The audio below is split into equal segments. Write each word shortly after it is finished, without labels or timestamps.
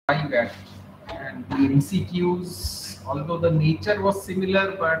at. And the MCQs, although the nature was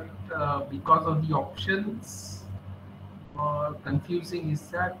similar, but because of the options confusing, is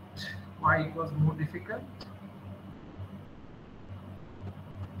that why it was more difficult?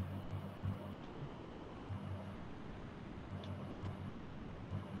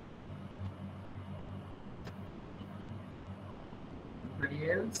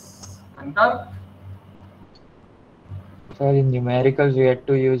 Anybody else? Kantar? So in numericals, we had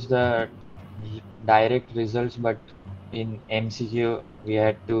to use the direct results, but in MCQ, we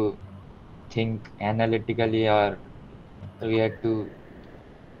had to think analytically, or we had to.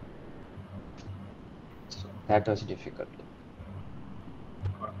 So that was difficult.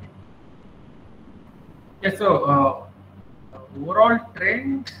 Yeah, so overall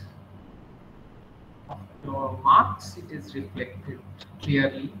trend of your marks, it is reflected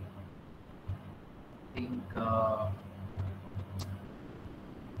clearly. I think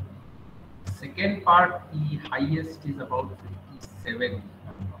second part, the highest is about 57.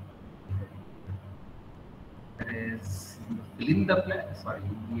 Whereas fill in the sorry,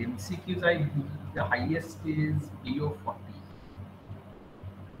 in the MCQs, I believe the highest is below 40.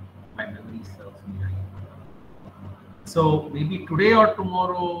 My memory serves me right. So maybe today or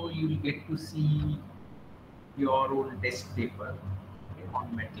tomorrow you will get to see your own test paper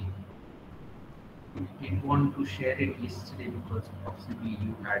on metal. You didn't want to share it yesterday because possibly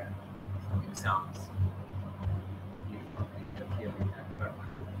you had some exams. But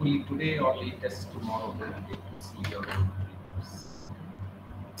hopefully today or latest tomorrow we will get to see your own papers.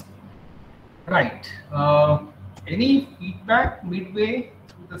 Right. Any feedback midway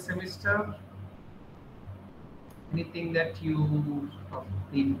through the semester? Anything that you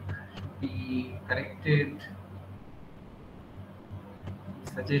think should be corrected?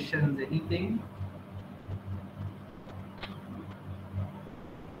 Suggestions? Anything?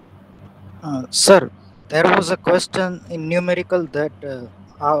 Sir, there was a question in numerical that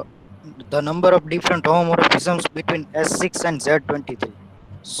how the number of different homomorphisms between S6 and Z23.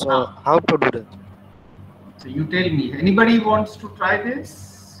 So how to do that? So you tell me. Anybody wants to try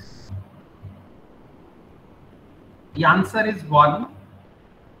this? The answer is 1.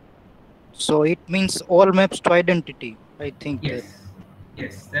 So it means all maps to identity, I think. Yes.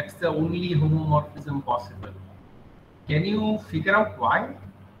 Yes, that's the only homomorphism possible. Can you figure out why?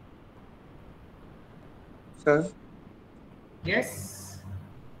 Sir, Yes.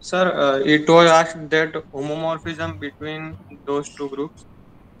 sir, it was asked that homomorphism between those two groups.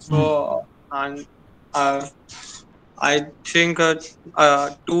 So, and I think 2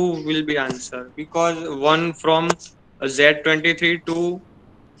 will be answer, because one from Z23 to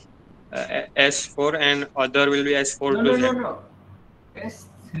S4 and other will be S4 to Z. No.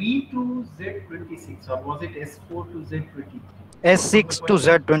 S3 to Z26, or was it S4 to Z23? S6 to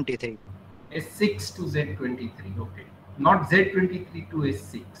Z23. S6 to Z23, okay. Not Z23 to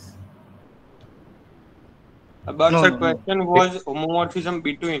S6. But the question was homomorphism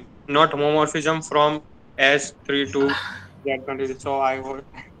between, not homomorphism from S3 to Z23. So I was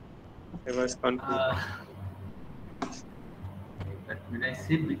confused. But when I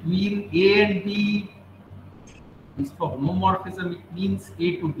say between A and B, is for homomorphism, it means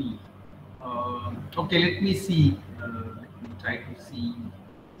A to B. Okay, let me see. Let me try to see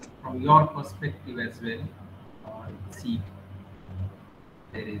from your perspective as well. Let's see if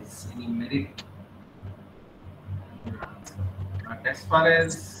there is any merit. But as far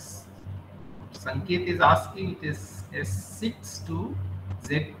as Sanket is asking, it is S6 to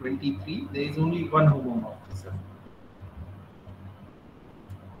Z23. There is only one homomorphism.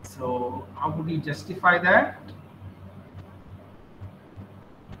 So how would you justify that?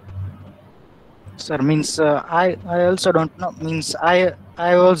 Sir, means I also don't know. Means I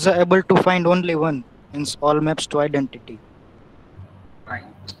was able to find only one. Means all maps to identity. Right.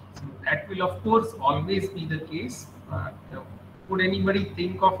 So that will of course always be the case. Could anybody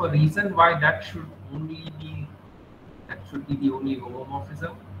think of a reason why that should be the only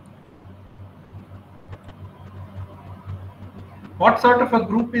homomorphism? What sort of a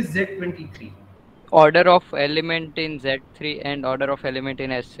group is Z23? Order of element in Z3 and order of element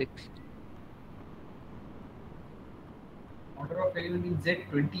in S6. Order of element in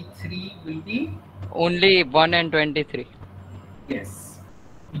Z23 will be? Only 1 and 23. Yes.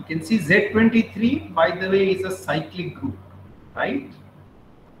 You can see Z23, by the way, is a cyclic group, right?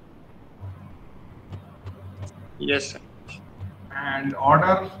 Yes, sir. And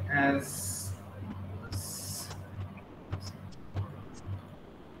order as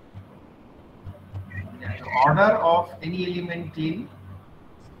the order of any element in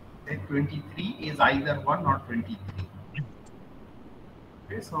Z23 is either 1 or 23.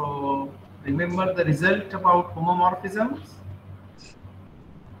 Okay, so remember the result about homomorphisms.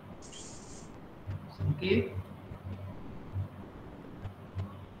 Okay.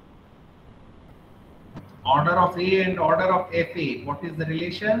 Order of A and order of FA. What is the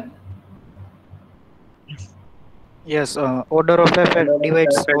relation? Yes, order of f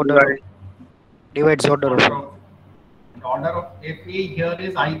divides divides order of a. Order of FA here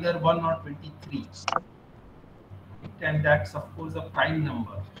is either 1 or 23. And that's of course a prime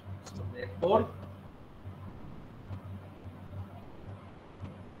number. So therefore,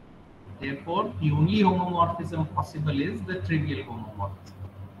 the only homomorphism possible is the trivial homomorphism.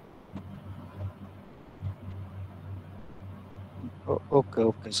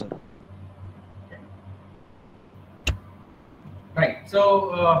 Okay, sir. Right.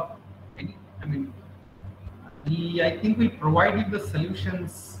 So, I mean, I think we provided the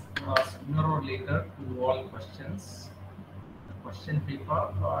solutions sooner or later to all questions. Question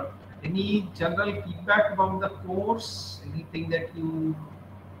paper. Any general feedback about the course? Anything that you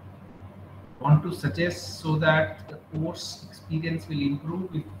want to suggest so that the course experience will improve?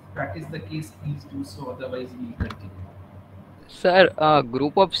 If that is the case, please do so. Otherwise, we'll continue. Sir,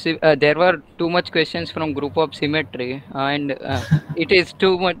 there were too much questions from group of symmetry, and it is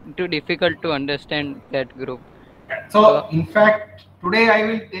too difficult to understand that group. So, in fact, today I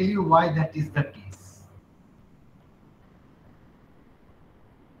will tell you why that is the case.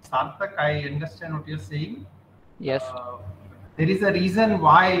 Sarthak, I understand what you're saying. Yes. There is a reason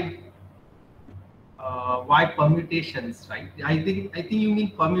why permutations, right? I think you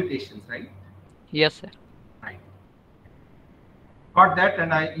mean permutations, right? Yes, sir. Right. Got that,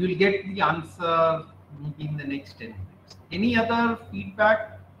 and you'll get the answer maybe in the next 10 minutes. Any other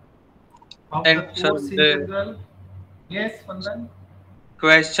feedback of the course in general? Yes, Vandan?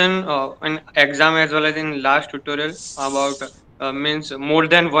 Question in exam as well as in last tutorial about means more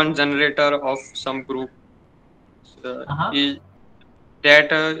than one generator of some group. Is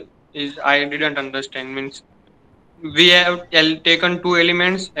that is I didn't understand. Means we have taken two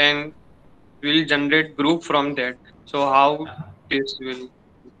elements and will generate group from that. So how this will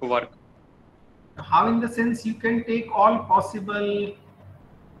work? How, in the sense, you can take all possible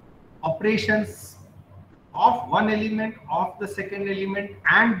operations of one element, of the second element,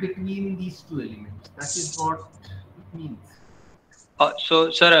 and between these two elements. That is what it means. So,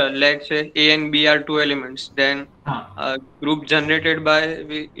 sir, let's say A and B are two elements. Then group generated by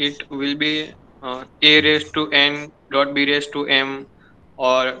it will be A raised to n dot B raised to m,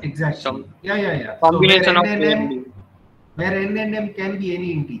 or exactly. some Yeah. combination So of A and B. where n and m can be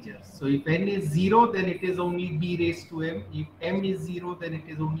any integers. So if n is 0, then it is only b raised to m. If m is 0, then it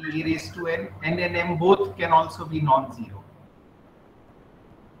is only a raised to n. N and m both can also be non-zero.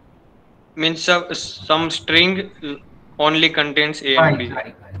 Means some string only contains A and B.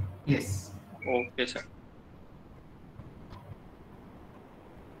 Right. Yes. Okay, sir.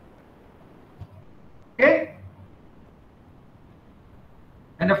 Okay.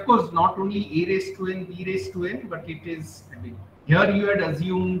 And of course, not only a raised to n, b raised to n, but it is, I mean, here you had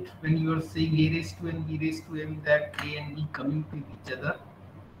assumed when you were saying a raised to n, b raised to m, that a and b commute with each other.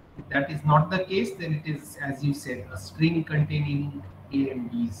 If that is not the case, then it is, as you said, a string containing a and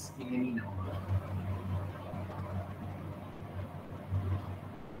b's in any number.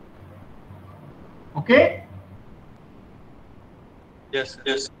 Okay? Yes.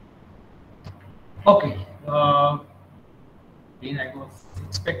 Okay. Again, I was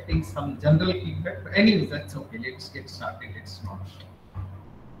expecting some general feedback, but anyways, that's okay. Let's get started. Let's not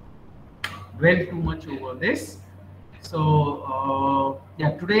dwell too much over this. So,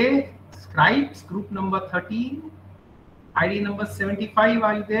 today, scribes, group number 13, ID number 75,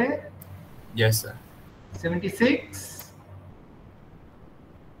 are you there? Yes, sir. 76?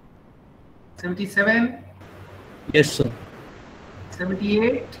 77? Yes, sir.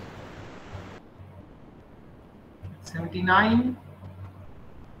 78? 79?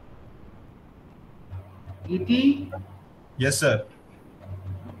 80? Yes, sir.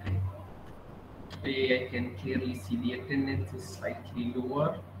 Okay. Today I can clearly see the attendance is slightly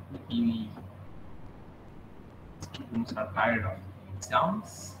lower. Maybe students are tired of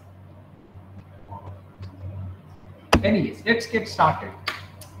exams. Anyways, let's get started.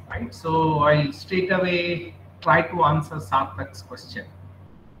 Right. So I'll straight away try to answer Sarthak's question.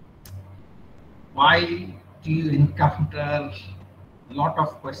 Why do you encounter a lot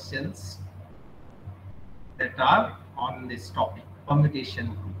of questions that are on this topic, permutation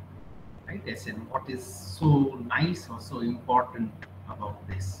group? Right? As in, what is so nice or so important about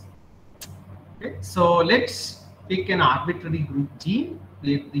this? Okay. So let's pick an arbitrary group G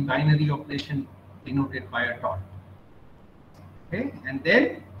with the binary operation denoted by a dot. Okay, and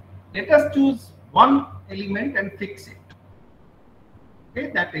then let us choose one element and fix it. Okay,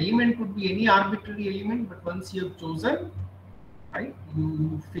 that element could be any arbitrary element, but once you have chosen, right,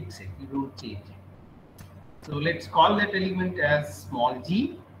 you fix it, you don't change it. So let's call that element as small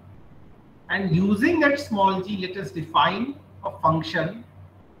g, and using that small g, let us define a function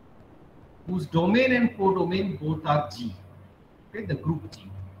whose domain and codomain both are g, okay, the group g.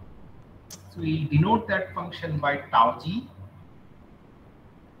 So we'll denote that function by tau g,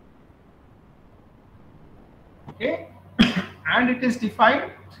 okay, and it is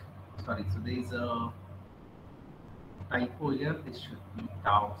defined, sorry, so there is a typo here, this should be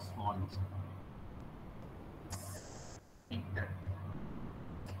tau small g. Make that.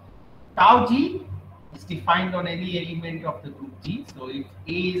 Tau g is defined on any element of the group G. So if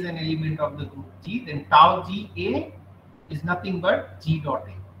A is an element of the group G, then tau G A is nothing but G dot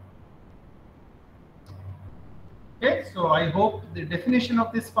A. Okay, so I hope the definition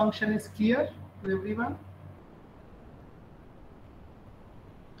of this function is clear to everyone.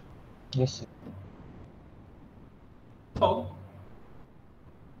 Yes, sir. So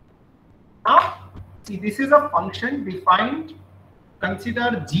now see, this is a function defined.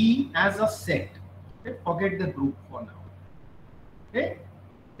 Consider G as a set. Okay, forget the group for now. Okay,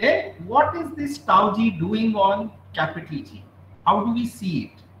 then what is this tau G doing on capital G? How do we see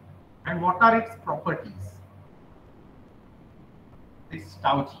it? And what are its properties? This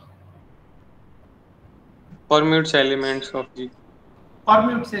tau G. Permutes elements of G.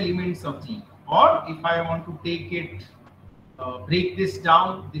 Permutes elements of G. Or if I want to take it, break this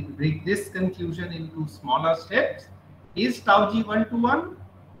down, break this conclusion into smaller steps, is tau G 1 to 1?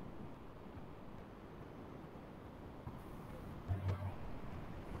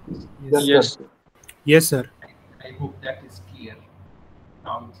 Yes. Yes, sir. I hope that is clear.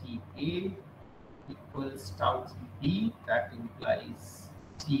 Tau G A equals tau G B, that implies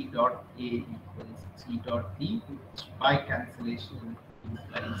G dot A equals G dot B, which by cancellation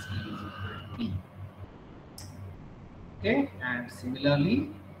implies A is equal to B. Okay, and similarly,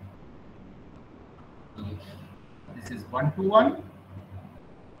 if this is 1 to 1,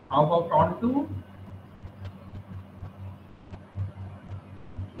 how about on to?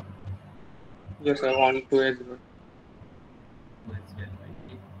 Yes, I want to as well. As well, right?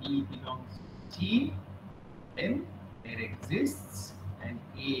 If B belongs to G, then there exists an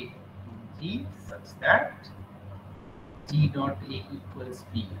A in G such that G dot A equals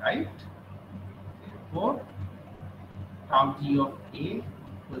B, right? Therefore, tau G of A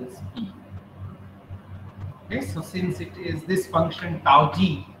equals B. Okay, so since it is this function tau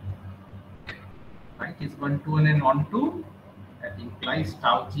G, right, is 1 to 1 and on to, that implies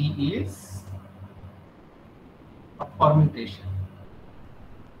tau G is a permutation.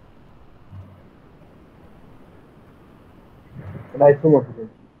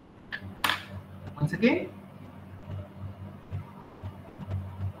 Once again,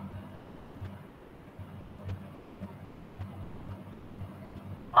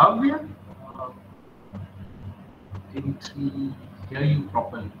 Bhavya, didn't we hear you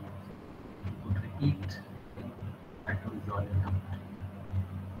properly? You could repeat, that will resolve your doubt.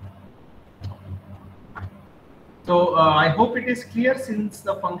 So I hope it is clear, since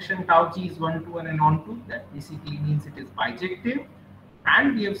the function tau G is 1 to 1 and on to, that basically means it is bijective,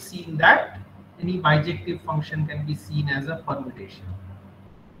 and we have seen that any bijective function can be seen as a permutation.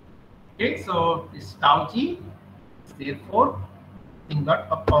 Okay, so this tau G is therefore nothing but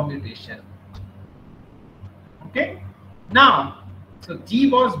a permutation. Okay, now, so G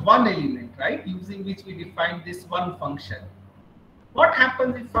was one element, right, using which we defined this one function. What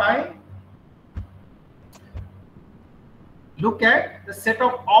happens if I look at the set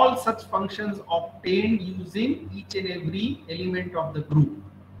of all such functions obtained using each and every element of the group?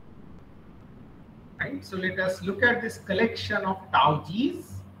 Right, so let us look at this collection of tau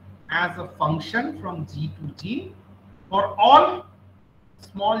G's as a function from G to G for all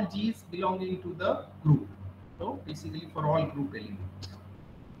small g's belonging to the group. So basically for all group elements.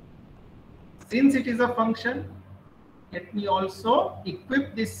 Since it is a function, let me also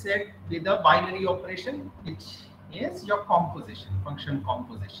equip this set with a binary operation, which is your composition, function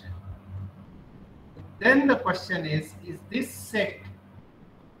composition. Then the question is this set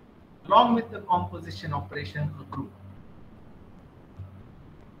along with the composition operation a group?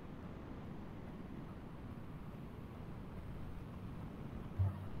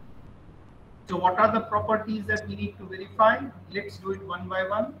 So what are the properties that we need to verify? Let's do it one by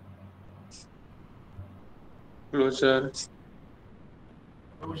one. Closure.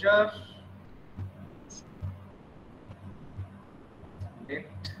 Closure. Let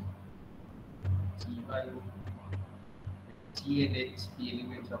G1, G and H be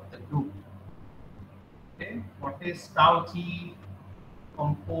elements of the group. Okay, what is tau G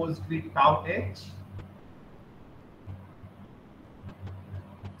composed with tau H?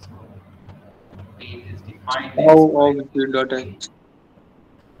 So it is defined as Tau of G dot H.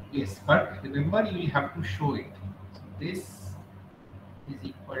 yes, but remember you will have to show it. So this is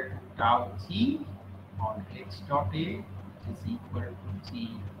equal to tau G on H dot A is equal to G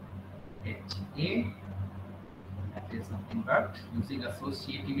H A. That is nothing but using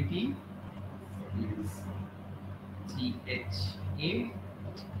associativity is G H A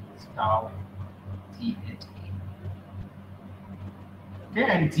is tau G H A. Okay,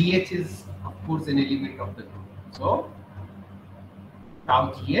 and GH is of course an element of the group. So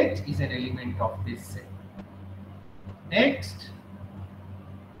tau GH is an element of this set. Next,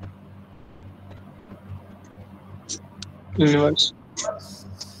 Inverse. so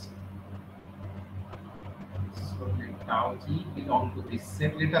let tau G belong to this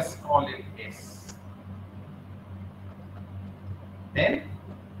set. Let us call it S. Then,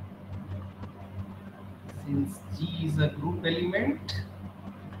 since G is a group element,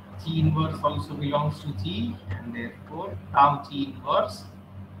 G inverse also belongs to G, and therefore tau G inverse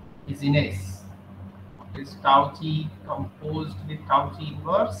is in S. What is tau G composed with tau G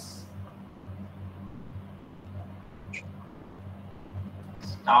inverse?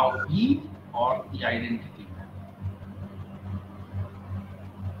 It's tau E or the identity map.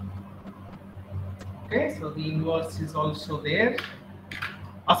 Okay, so the inverse is also there.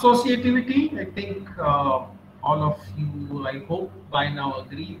 Associativity, I think all of you, I hope by now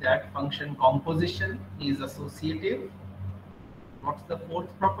agree that function composition is associative. What's the fourth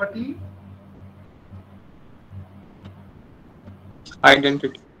property?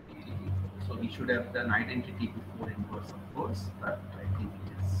 Identity. So we should have done identity before inverse, of course, but I think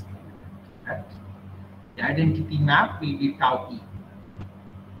it is that. The identity map will be tau E.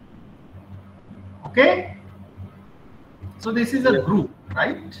 Okay? So this is a group,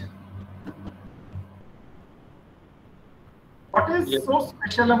 right? What is so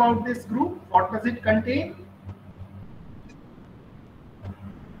special about this group? What does it contain?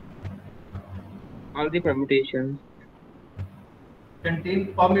 All the permutations.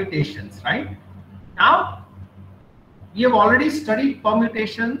 Contain permutations, right? Now, we have already studied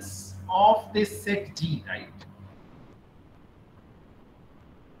permutations of this set G, right?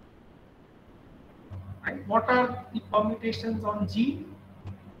 Right? What are the permutations on G?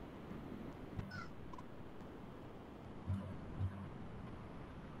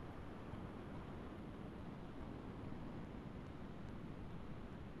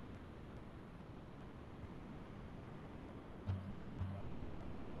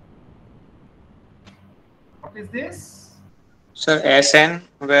 What is this? Sir, Sn,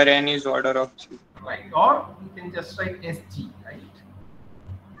 where n is order of G. Right, or you can just write SG, right?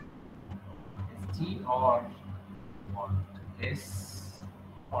 SG or S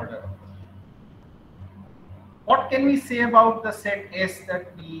order. What can we say about the set S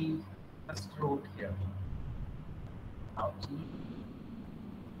that we just wrote here? Now,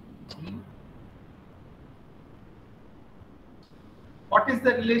 G. What is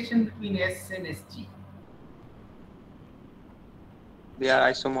the relation between S and SG? They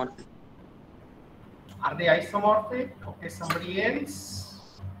are isomorphic. Are they isomorphic? Okay, somebody else?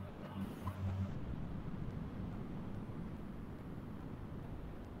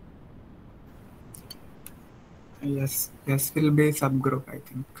 Yes, S will be subgroup, I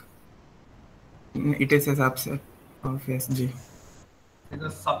think. It is a subset of SG. It is a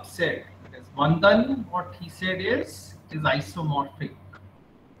subset. Because Vandan, what he said is isomorphic.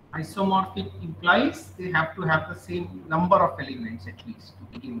 Isomorphic implies they have to have the same number of elements at least to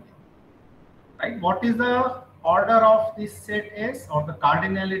begin with. Right? What is the order of this set S or the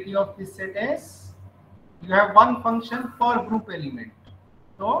cardinality of this set S? You have one function per group element.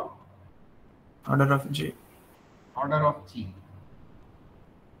 So, Order of G. order of G.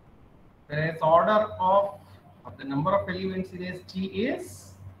 Whereas order of the number of elements in SG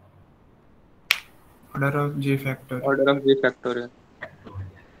is Order of G factorial. Order of G factorial.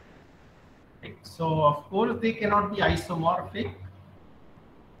 right. So of course they cannot be isomorphic,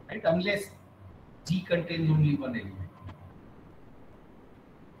 right? Unless G contains only one element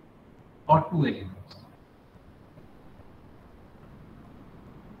or two elements.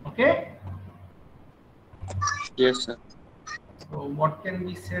 Okay. Yes, sir. So what can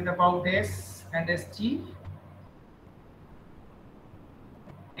be said about S and SG?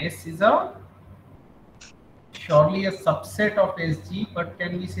 S is surely a subset of SG, but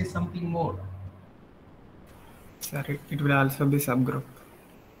can we say something more? Sorry, it will also be subgroup.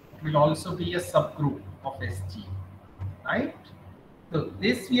 It will also be a subgroup of SG, right? So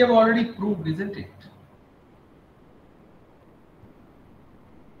this we have already proved, isn't it?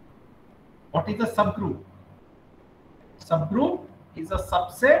 What is a subgroup? Subgroup is a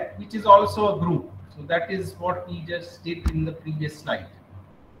subset which is also a group. So that is what we just did in the previous slide.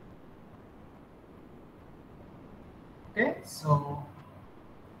 Okay, so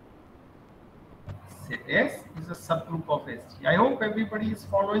set S is a subgroup of SG. I hope everybody is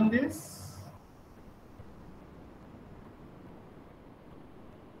following this.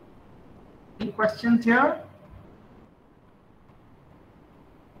 Any questions here?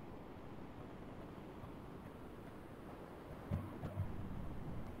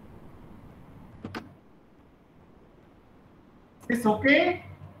 Is this okay?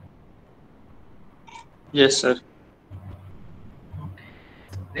 Yes, sir.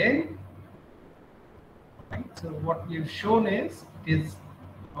 So then, right, so what we have shown is it is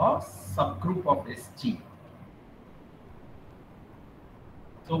a subgroup of SG.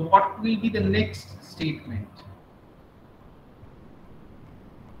 So what will be the next statement?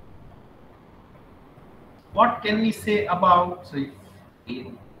 What can we say about, so if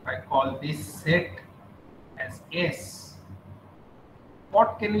I call this set as S,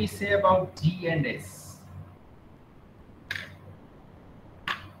 what can we say about G and S?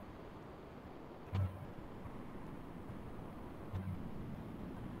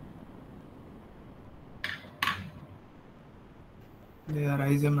 They are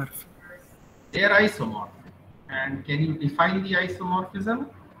isomorphic. They are isomorphic. And can you define the isomorphism?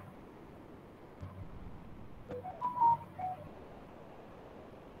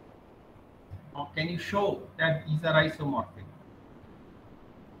 Or can you show that these are isomorphic?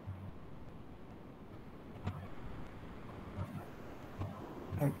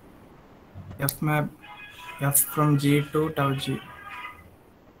 Like F map F from G to tau G.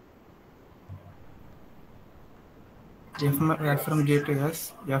 F from G to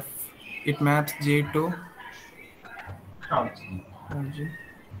S. F it maps G to Tau G. tau G.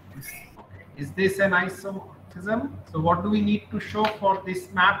 Yes. Is this an isomorphism? So what do we need to show for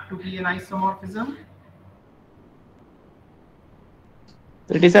this map to be an isomorphism?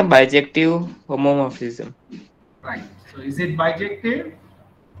 It is a bijective homomorphism. Right. So is it bijective?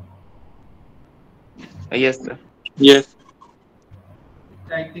 Yes, sir. Yes.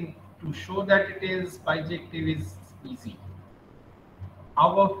 I think to show that it is bijective is easy.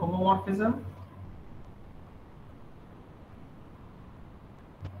 How about homomorphism?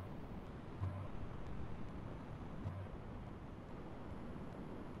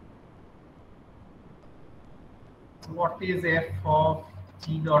 What is f of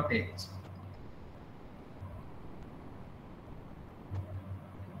G dot H?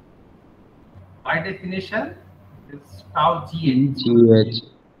 By definition, it's tau GH. GH.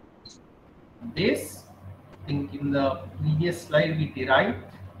 This, I think in the previous slide we derived,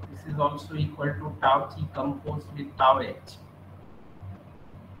 this is also equal to tau G composed with tau H.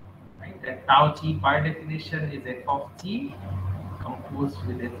 Right? And tau G by definition is f of G composed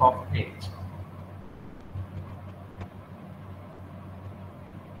with f of H.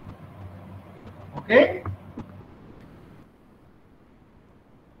 Okay?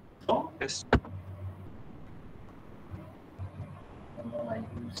 So, Yes. I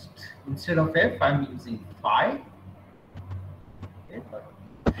used, instead of f, I'm using phi. Okay, but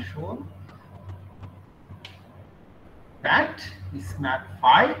shown that this map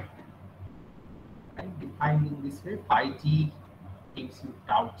phi, and defining this way, phi G gives you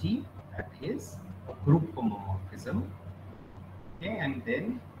tau G, that is a group homomorphism. Okay, and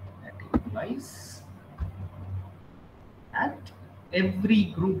then that implies that every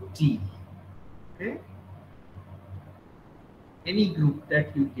group G, okay, any group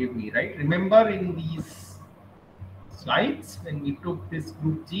that you give me, right? Remember in these slides, when we took this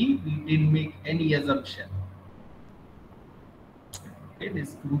group G, we didn't make any assumption. Okay,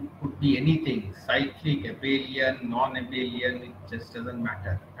 this group could be anything, cyclic, abelian, non-abelian, it just doesn't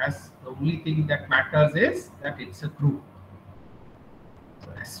matter. As the only thing that matters is that it's a group.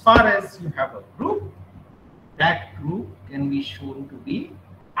 So as far as you have a group, that group can be shown to be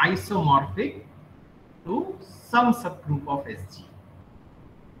isomorphic to some subgroup of SG.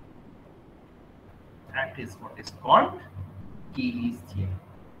 That is what is called Cayley's theorem.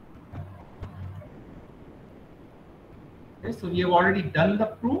 Okay, so we have already done the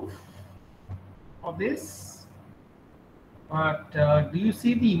proof of this, but do you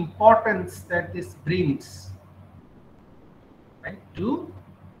see the importance that this brings, right, to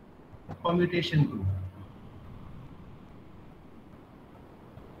the permutation group?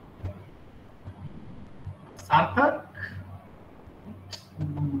 Sarthak,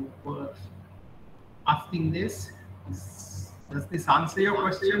 who was asking this, is Does this answer your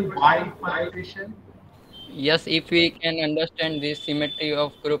question? Why permutation? Yes, if we can understand this symmetry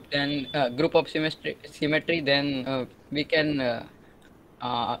of group, then group of symmetry, then we can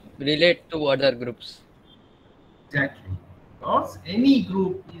relate to other groups. Exactly. Because any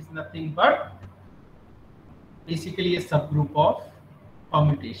group is nothing but basically a subgroup of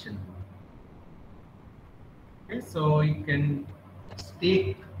permutation. Okay, so you can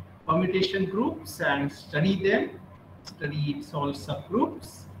take permutation groups and study them, study its all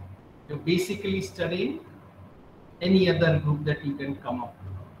subgroups. You're basically studying any other group that you can come up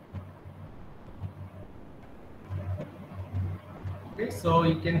with. Okay, so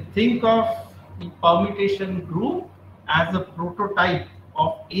you can think of the permutation group as a prototype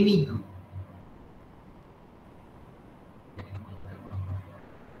of any group.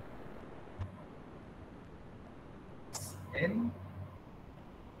 N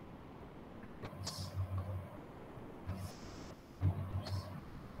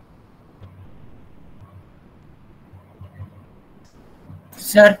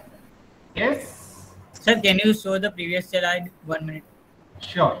Sir, Yes, sir, can you show the previous slide? 1 minute.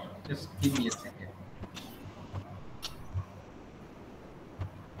 sure. Just give me a second.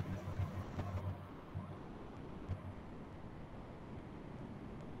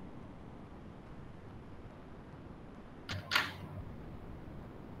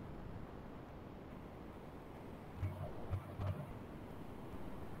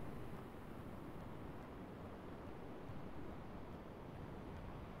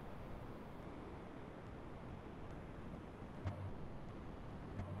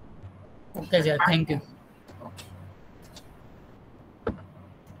 Okay, sir. Thank you.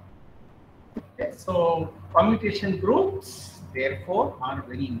 Okay, so permutation groups therefore are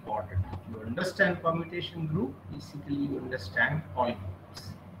very important. If you understand permutation group, basically you understand all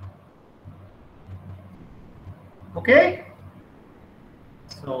groups. Okay,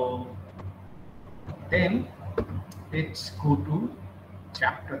 so then let's go to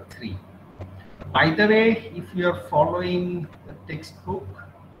chapter 3. By the way, if you are following the textbook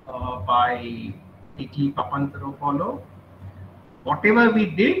by Iti Papantaropoulos, whatever we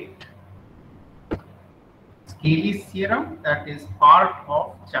did, Cayley's theorem, that is part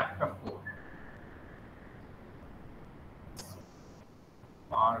of chapter 4.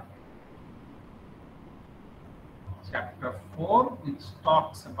 Part chapter 4, which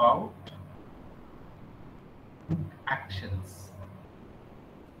talks about actions.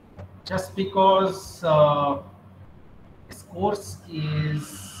 Just because this course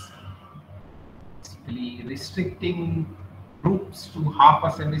is basically restricting groups to half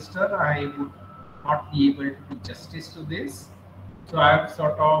a semester, I would not be able to do justice to this. So I have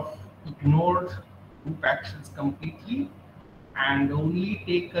sort of ignored group actions completely and only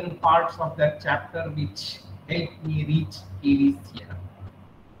taken parts of that chapter which helped me reach Cayley's theorem.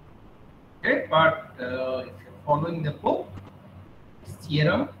 Okay, but if you're following the book, its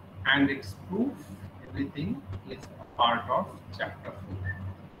theorem and its proof, everything is a part of chapter 4.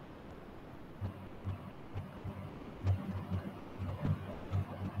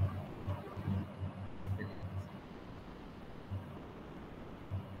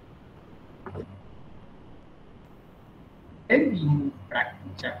 Then we move back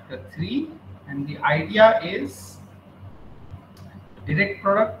to chapter 3, and the idea is direct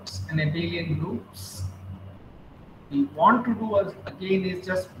products and abelian groups. We want to do again is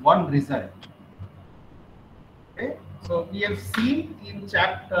just one result. Okay, so we have seen in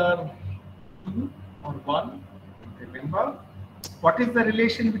chapter 2 or 1, remember, what is the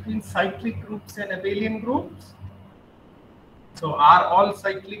relation between cyclic groups and abelian groups? So are all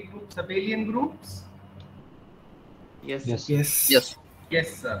cyclic groups abelian groups? Yes. Yes. Yes. Yes.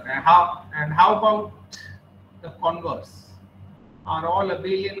 Yes, sir. And how about the converse? Are all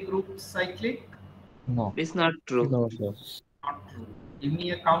abelian groups cyclic? No. It's not true. No, sir. Not true. Give me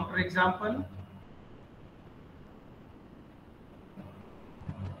a counter example.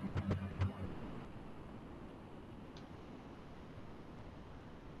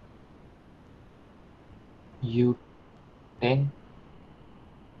 U10.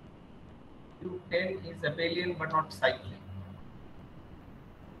 U10 is abelian but not cyclic.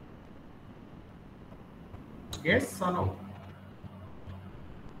 Yes or no?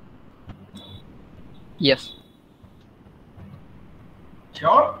 Yes.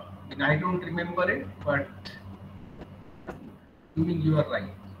 Sure. I don't remember it, but assuming you are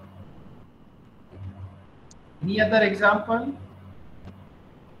right. Any other example?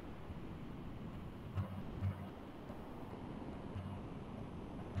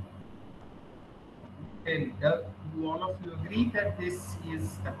 And do all of you agree that this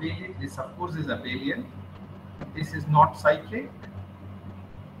is abelian? This, of course, is abelian. this is not cyclic.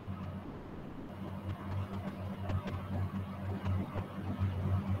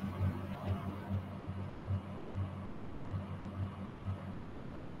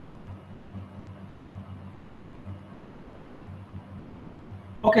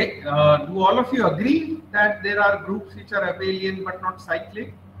 Okay, do all of you agree that there are groups which are abelian but not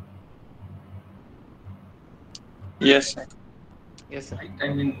cyclic? Yes, sir. Yes, sir. Right?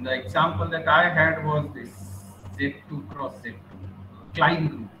 I mean, the example that I had was this Z2 cross Z2, Klein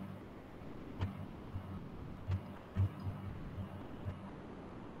group.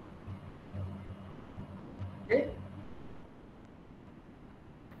 Okay.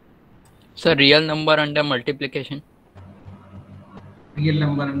 So real number under multiplication. Real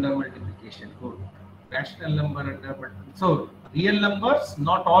number under multiplication. Good. Rational number under multiplication. So real numbers,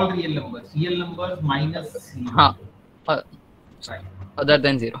 not all real numbers. Real numbers minus 0. Right. Other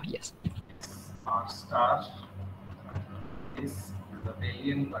than 0, yes. R star is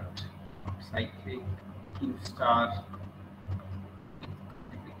abelian but not cyclic. Q star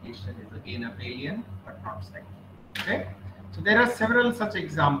multiplication is again abelian but not cyclic. Okay. So there are several such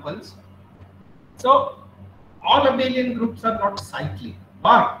examples. So all abelian groups are not cyclic,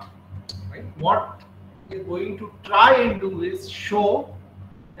 but right, what we're going to try and do is show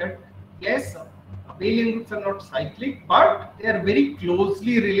that yes, abelian groups are not cyclic, but they are very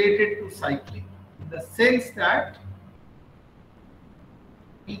closely related to cyclic in the sense that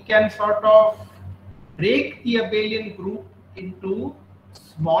we can sort of break the abelian group into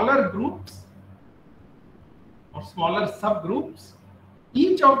smaller groups or smaller subgroups.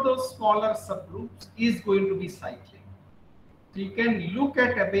 Each of those smaller subgroups is going to be cyclic. So you can look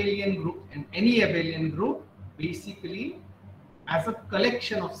at abelian group and any abelian group basically as a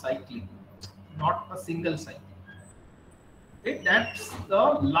collection of cyclic groups, not a single cycle. Okay, that's the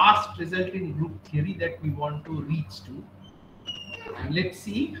last resulting group theory that we want to reach to. And let's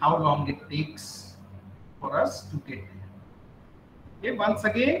see how long it takes for us to get there. Okay, once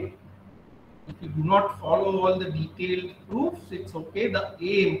again, if you do not follow all the detailed proofs, it's okay. The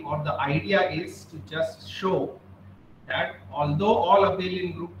aim or the idea is to just show that although all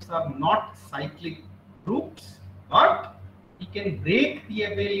abelian groups are not cyclic groups, but we can break the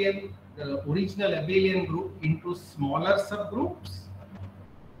original abelian group into smaller subgroups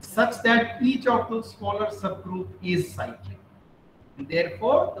such that each of those smaller subgroup is cyclic. And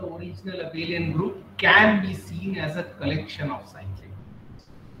therefore, the original abelian group can be seen as a collection of cyclic.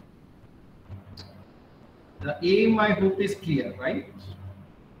 The aim, I hope, is clear, right?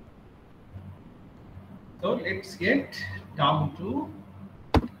 So let's get down to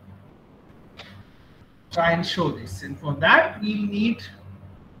try and show this. And for that, we'll need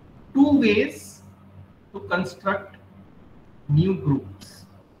two ways to construct new groups.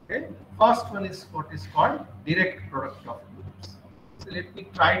 Okay? First one is what is called direct product of groups. So let me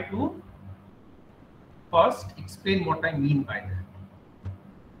try to first explain what I mean by that.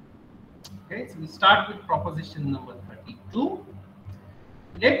 Okay, so we start with proposition number 32.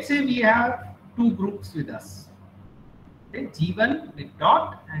 Let's say we have two groups with us. Okay, G1 with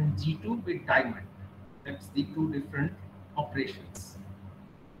dot and G2 with diamond. That's the two different operations.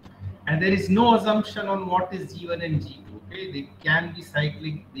 And there is no assumption on what is G1 and G2. Okay, they can be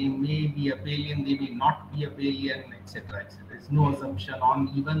cyclic, they may be abelian, they may not be abelian, etc. etc. There is no assumption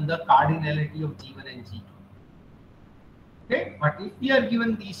on even the cardinality of G1 and G2. Okay, but if we are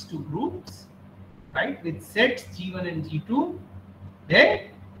given these two groups, right, with sets G1 and G2,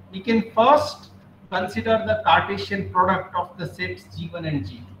 then we can first consider the Cartesian product of the sets G1 and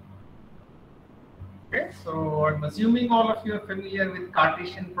G2. Okay, so I'm assuming all of you are familiar with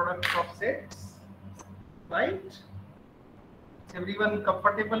Cartesian product of sets, right? Is everyone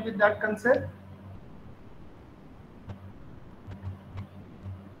comfortable with that concept?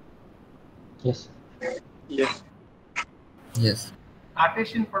 Yes. Yes. Yes.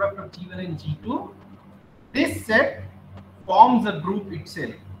 Cartesian product of G1 and G2, this set forms a group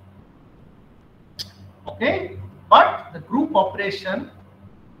itself. Okay, but the group operation,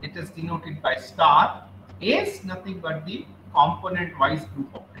 it is denoted by star, is nothing but the component wise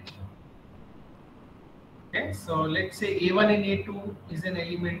group operation. Okay, so let's say A1 and A2 is an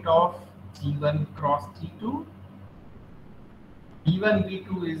element of G1 cross G2. B1,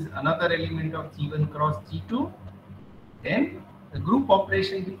 B2 is another element of G1 cross G2. Then the group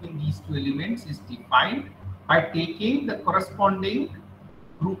operation between these two elements is defined by taking the corresponding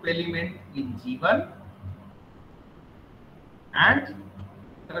group element in G1 and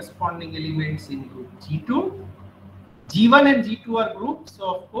corresponding elements in group G2. G1 and G2 are groups,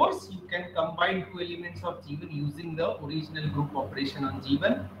 so of course you can combine two elements of G1 using the original group operation on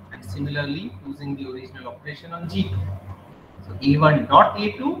G1. and similarly using the original operation on G2. So A1 dot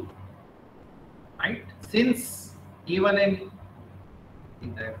A2, right? Since A1 and I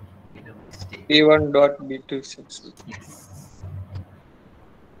think I have made a mistake. A1 dot B2 6. Yes.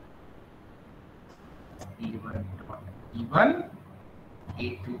 A1 dot E1,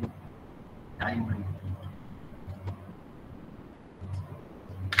 A2 diamond.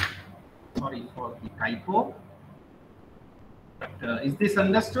 Sorry for the typo. But is this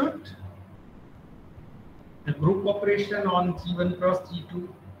understood? The group operation on G1 cross G2.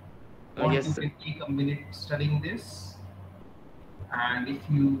 Yes, You sir. can take a minute studying this. And if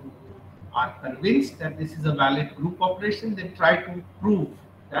you are convinced that this is a valid group operation, then try to prove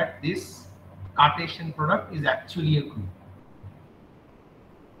that this Cartesian product is actually a group.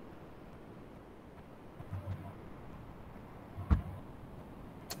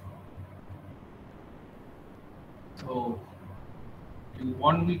 So, do you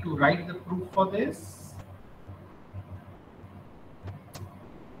want me to write the proof for this?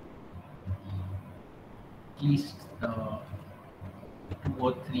 At least 2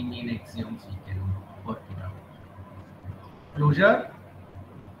 or 3 main axioms we can work it out. Closure.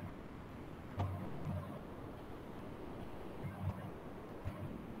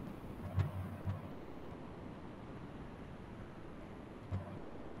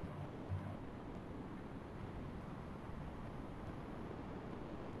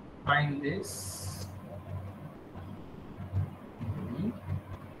 Find this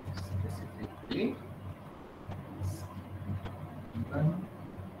specifically.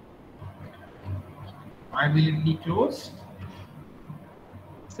 Why will it be closed?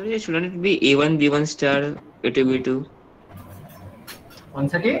 So shouldn't it be A1 B1 star A2 B2?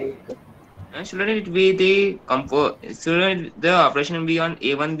 Once again. Shouldn't it be the shouldn't the operation be on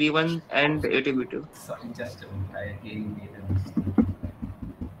A1 B1 and A2 B2? Sorry, just a minute. I again made a mistake.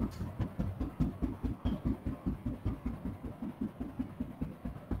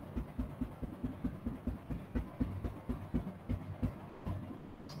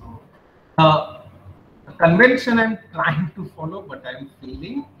 The convention I'm trying to follow, but I'm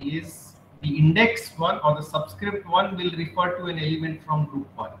failing, is the index one or the subscript one will refer to an element from group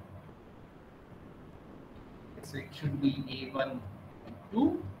one. So it should be A1,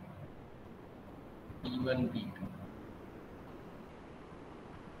 B2, B1, B2.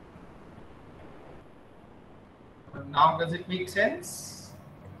 Now, does it make sense?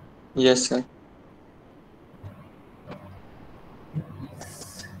 Yes, sir.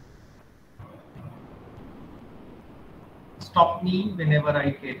 Stop me whenever I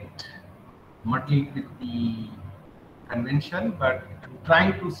get muddled with the convention, but I'm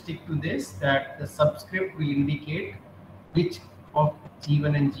trying to stick to this, that the subscript will indicate which of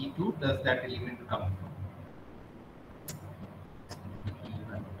G1 and G2 does that element come from.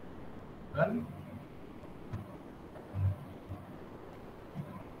 G1.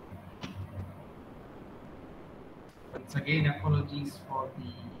 Once again, apologies for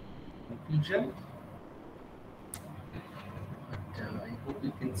the confusion. I hope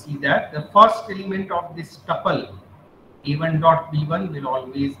you can see that the first element of this tuple A1 dot B1 will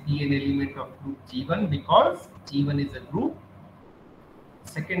always be an element of group G1 because G1 is a group.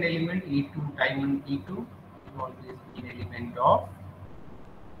 Second element A2 diamond B2 will always be an element of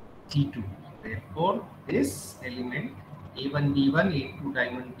G2. Therefore, this element A1 B1 A2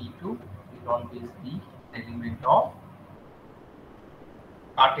 diamond B2 will always be an element of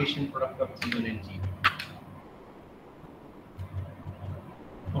Cartesian product of G1 and G2.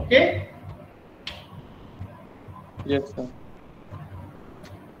 Okay? Yes, sir.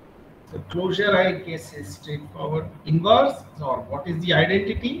 So closure, I guess, is straightforward. Inverse, or what is the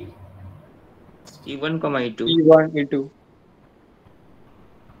identity? E1, E2. E1, E2.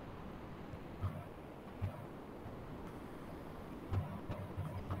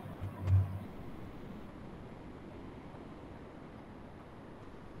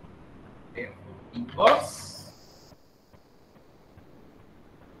 Inverse.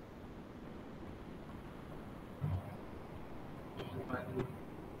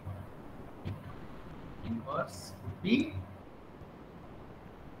 Inverse would be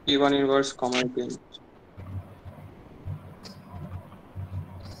E1 inverse, E2.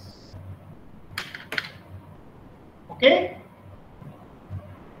 okay.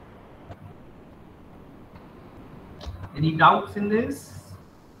 Any doubts in this?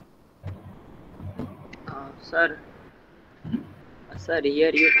 Sir, sir,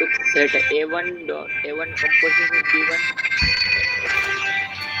 here you took that A1 composes with B1.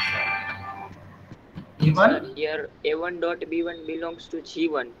 A1? Sir, here A1 dot B1 belongs to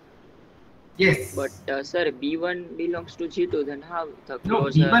G1. Yes. But sir, B1 belongs to G2, then how the No,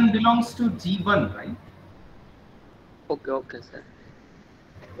 closer? B1 belongs to G1, right? Okay, sir.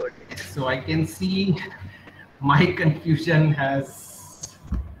 Got it. So I can see my confusion has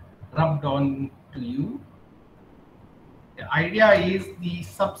rubbed on to you. The idea is the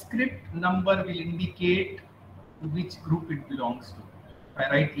subscript number will indicate to which group it belongs to. If I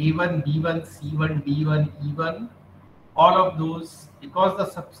write A1, B1, C1, D1, E1, all of those, because the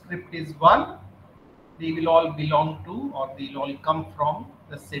subscript is 1, they will all belong to, or they will all come from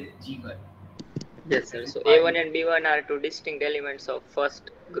the set G1. Yes, sir. So A1 and B1 are two distinct elements of first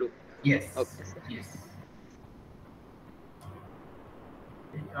group. Yes. Okay, sir. Yes.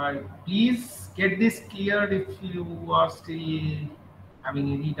 Please get this cleared if you are still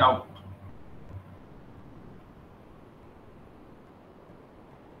having any doubt.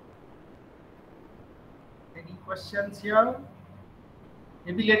 Any questions here?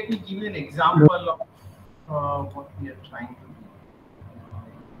 Maybe let me give you an example of what we are trying to do.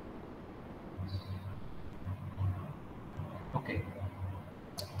 Okay.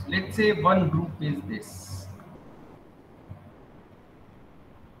 Let's say one group is this.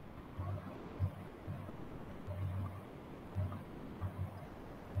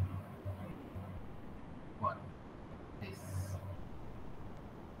 One. This.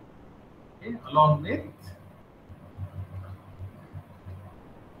 Okay, along with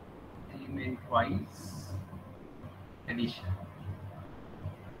element-wise addition.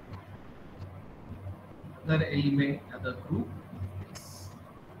 Other element, other group. This.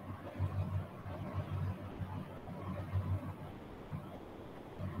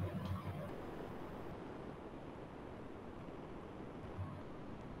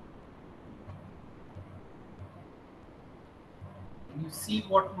 Can you see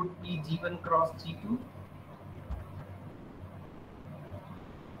what would be G1 cross G2?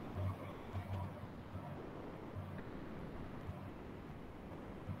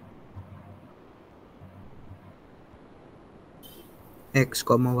 X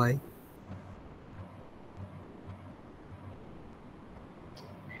comma Y.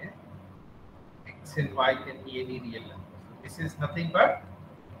 X and Y can be any real number. So this is nothing but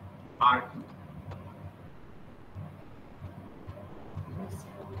R2.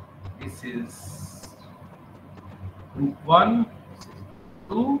 This is group 1, this is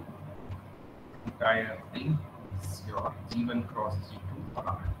 2, entire thing is your G1 cross G2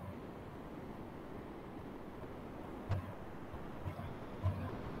 R.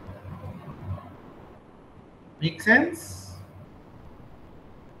 Make sense?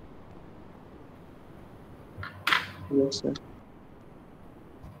 Yes, sir.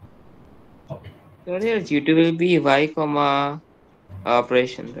 Okay. So here G2 will be Y comma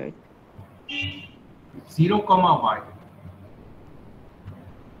operation, right? 0 comma Y.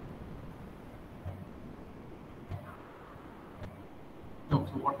 No,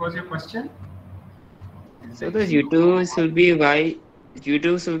 so what was your question? So the G2 should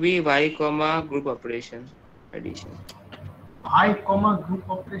be Y comma group operation addition. I comma group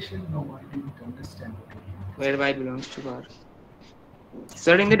operation? No, I didn't understand. Where Y belongs to R.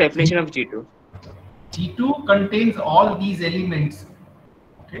 Studying the definition of G2. G2 contains all these elements,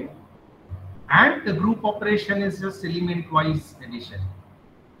 okay? And the group operation is just element-wise addition.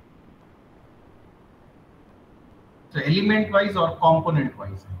 So element-wise or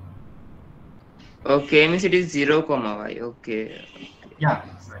component-wise. Okay, means it is 0 comma Y. Okay. Yeah,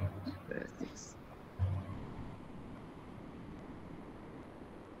 right. Yes.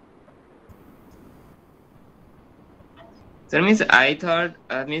 So that means I thought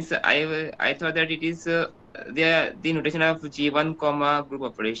I thought that it is the notation of G1 comma group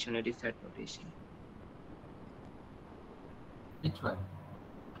operation. It is that notation. Which one?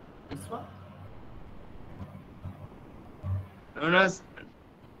 This one?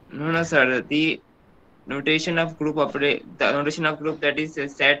 No, sir. The notation of group that is a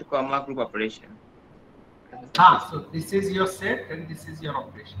set comma group operation. So this is your set and this is your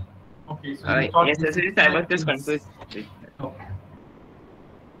operation. Okay, so you thought yes, this yes, is I was just confused. Okay.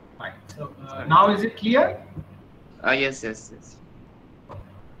 Fine. So now is it clear? Yes.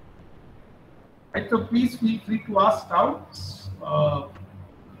 Right, so please feel free to ask doubts.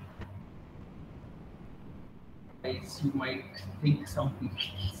 You might think something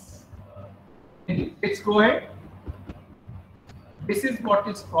else. Anyway, let's go ahead. This is what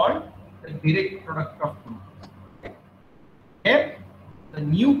is called the direct product of groups. Here, the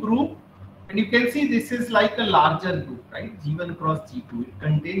new group, and you can see this is like a larger group, right? G1 cross G2. It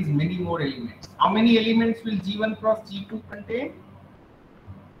contains many more elements. How many elements will G1 cross G2 contain?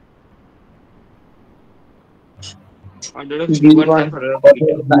 Order of G1 times order of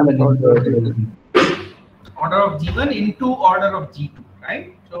G2. Order of G1 into order of G2,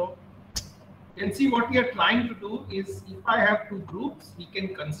 right? So you can see what we are trying to do is, if I have two groups, we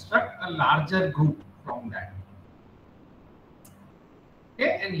can construct a larger group from that.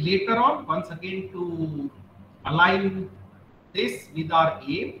 Okay, and later on, once again, to align this with our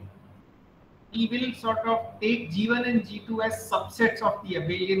aim, we will sort of take G1 and G2 as subsets of the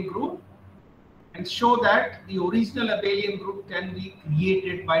abelian group and show that the original abelian group can be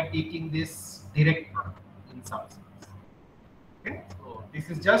created by taking this direct product in some sense. Okay, so this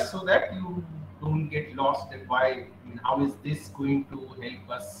is just so that you don't get lost in why, how is this going to help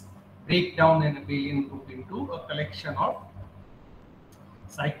us break down an abelian group into a collection of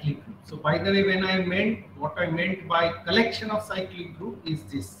cyclic groups. So by the way, what I meant by collection of cyclic group is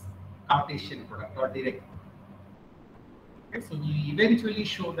this Cartesian product or direct product. Okay, so we eventually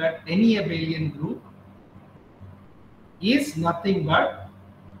show that any abelian group is nothing but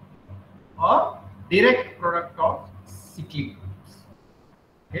a direct product of cyclic groups.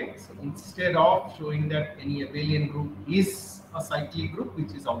 Okay, so instead of showing that any abelian group is a cyclic group,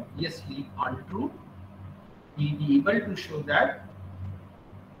 which is obviously untrue, we'll be able to show that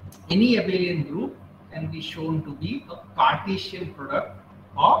any abelian group can be shown to be a Cartesian product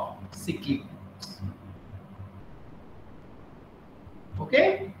of cyclic groups.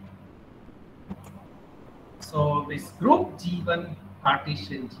 Okay, so this group G1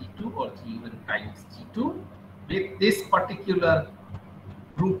 Cartesian G2 or G1 times G2 with this particular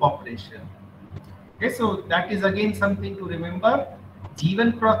group operation. Okay, so that is again something to remember.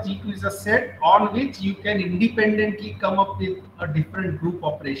 G1 cross G2 is a set on which you can independently come up with a different group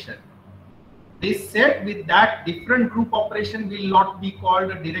operation. This set with that different group operation will not be called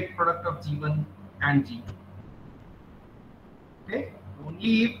a direct product of G1 and G2. Okay,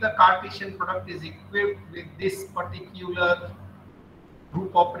 only if the Cartesian product is equipped with this particular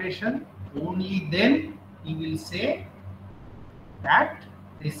group operation, only then we will say that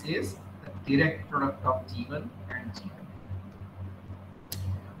this is the direct product of G1 and G2.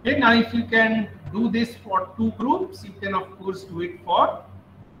 Okay, now if you can do this for two groups, you can of course do it for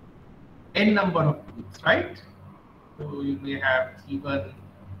n number of groups, right? So you may have G1,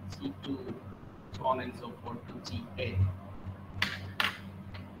 G2, so on and so forth to Gn.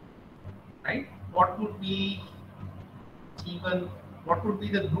 Right? What would be G1? What would be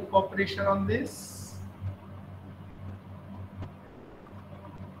the group operation on this?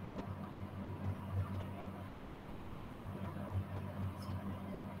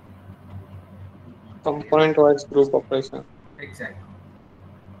 Component wise group operation. Exactly.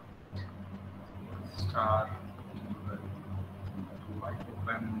 Star. I hope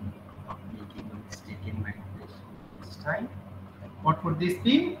I'm not making a mistake in my question this time. What would this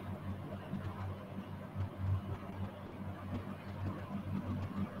be?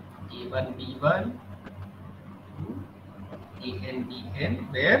 A1 B1 AN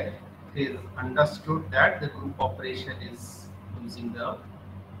BN, where it is understood that the group operation is using the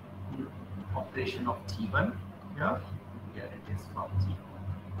operation of G1. Yeah, here it is from G1.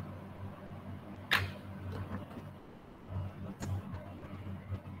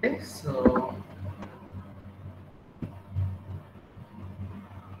 Okay, so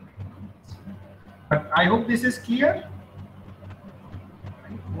but I hope this is clear.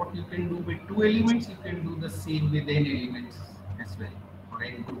 What you can do with two elements, you can do the same with n elements as well, or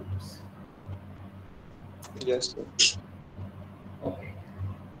n groups. Yes, sir. Okay.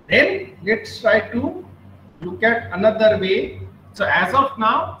 Then let's try to look at another way. So as of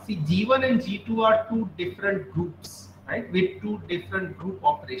now, see, G1 and G2 are two different groups, right, with two different group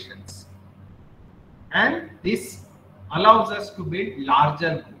operations. And this allows us to build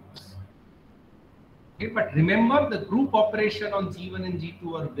larger groups. Okay, but remember, the group operation on G1 and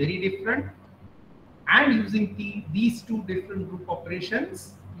G2 are very different. And using these two different group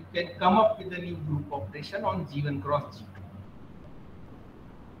operations, you can come up with a new group operation on G1 cross G2.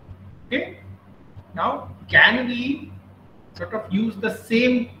 Okay. Now, can we sort of use the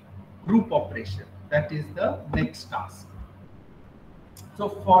same group operation? That is the next task. So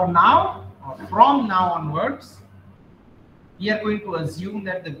for now, or from now onwards, we are going to assume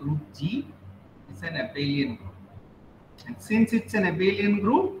that the group G is an abelian group. And since it's an abelian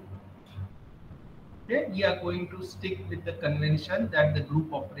group, okay, we are going to stick with the convention that the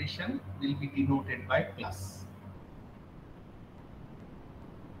group operation will be denoted by plus.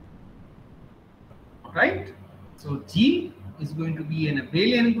 Right? So G is going to be an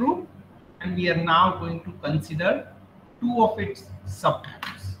abelian group, and we are now going to consider two of its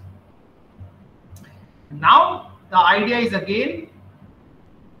subgroups. Now the idea is again,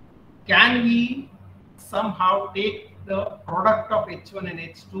 can we somehow take the product of H1 and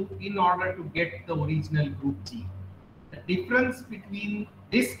H2 in order to get the original group G. The difference between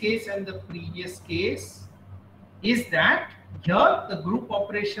this case and the previous case is that here the group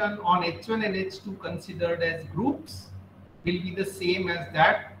operation on H1 and H2 considered as groups will be the same as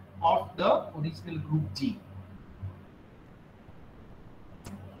that of the original group G.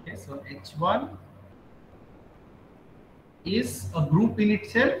 Okay, so H1 is a group in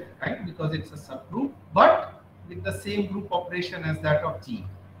itself, right, because it's a subgroup, but with the same group operation as that of G.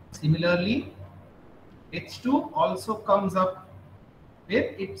 Similarly, H2 also comes up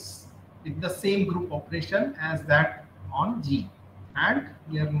with the same group operation as that on G, and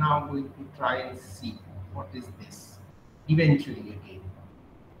we are now going to try and see what is this eventually again.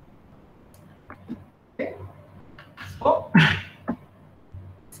 Okay. So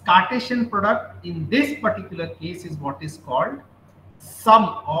Cartesian product in this particular case is what is called sum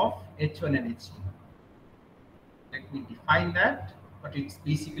of H1 and H2. Let me define that, but it's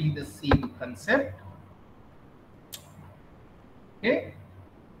basically the same concept. Okay.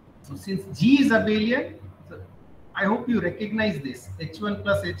 So since G is abelian, so I hope you recognize this H1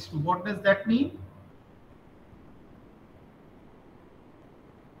 plus H2. What does that mean?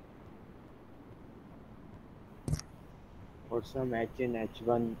 For some H in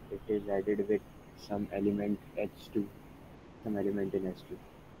H1, it is added with some element H2, some element in H2.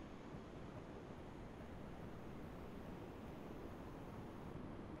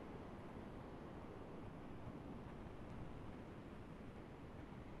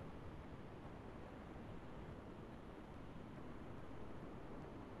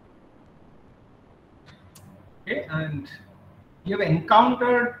 Okay, and you have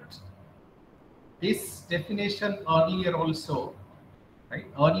encountered this definition earlier also, right?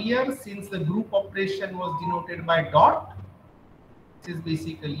 Earlier, since the group operation was denoted by dot, this is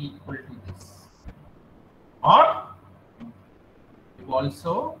basically equal to this. Or we've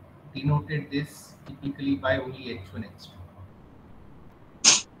also denoted this typically by only H1,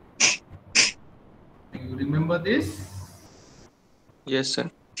 H2. Do you remember this? Yes, sir.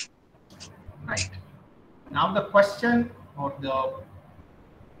 Right. Now the question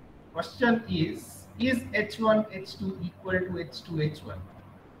is H1, H2 equal to H2, H1?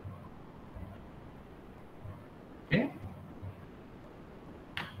 Okay.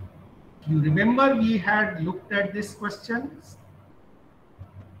 You remember we had looked at this question?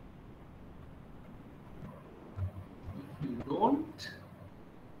 If you don't,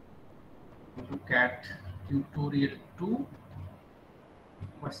 look at tutorial 2,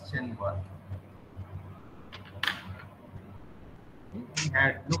 question 1. We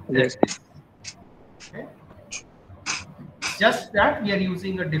had looked at this. Okay. Just that we are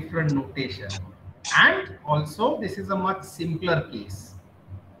using a different notation, and also this is a much simpler case.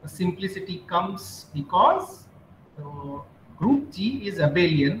 The simplicity comes because group G is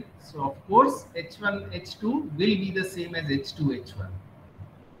abelian, so of course H1 H2 will be the same as H2 H1.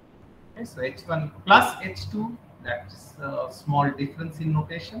 Okay, so H1 plus H2, that's a small difference in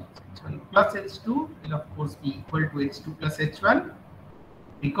notation. H1 plus H2 will of course be equal to H2 plus H1.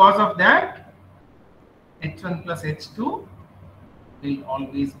 Because of that, H1 plus H2 will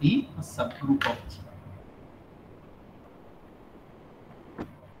always be a subgroup of G.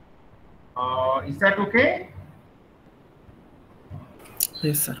 Is that okay?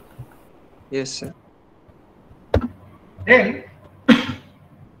 Yes, sir. Yes, sir. Then,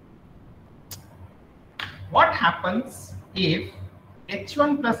 what happens if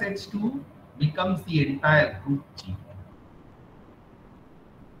H1 plus H2 becomes the entire group G?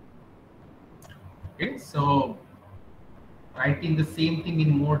 Okay, so writing the same thing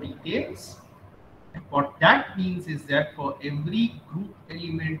in more details. What that means is that for every group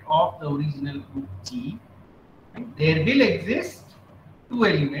element of the original group G, there will exist two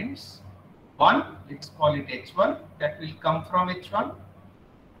elements. One, let's call it H1, that will come from H1.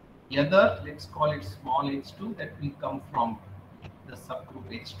 The other, let's call it small h2, that will come from the subgroup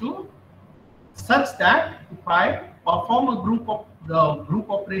H2, such that if I perform a group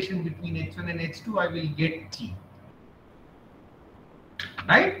operation between H1 and H2, I will get G.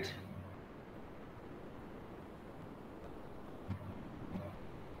 Right?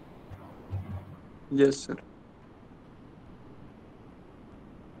 Yes, sir.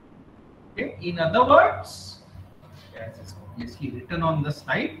 Okay. In other words, as is obviously written on the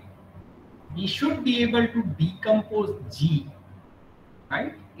slide, we should be able to decompose G,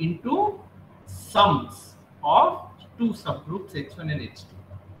 right, into sums of two subgroups H1 and H2.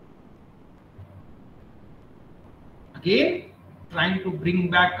 Again, trying to bring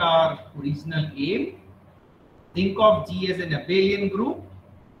back our original aim. Think of G as an abelian group,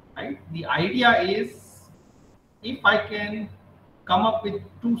 right? The idea is if I can come up with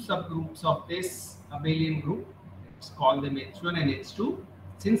two subgroups of this abelian group, let's call them H1 and H2.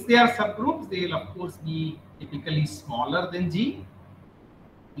 Since they are subgroups, they will of course be typically smaller than G.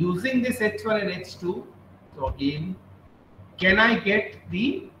 Using this H1 and H2, so again, can I get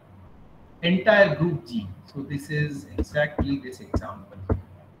the entire group G? So this is exactly this example.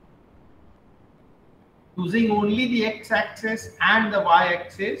 Using only the x-axis and the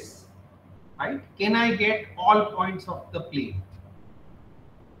y-axis, right? Can I get all points of the plane?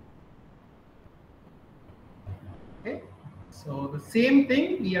 Okay. So the same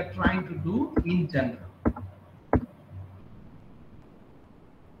thing we are trying to do in general.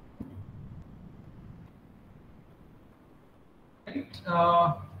 Right?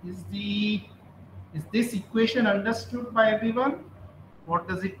 Is this equation understood by everyone? What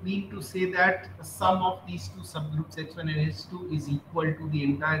does it mean to say that the sum of these two subgroups H1 and H2 is equal to the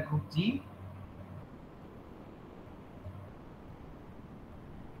entire group G?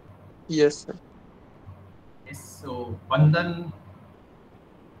 Yes, sir. Yes, so Vandan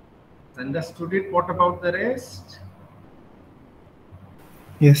has understood it. What about the rest?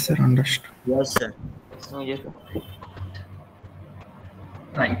 Yes, sir. Understood. Yes, sir. Yes, sir.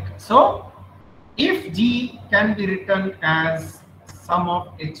 Right. So if G can be written as sum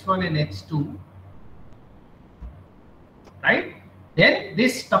of H1 and H2, right? Then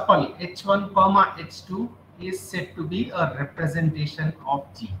this tuple H1 comma H2 is said to be a representation of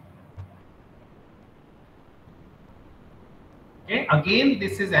G. Okay. Again,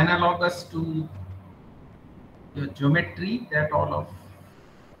 this is analogous to the geometry that all of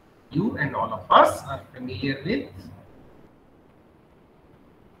you and all of us are familiar with.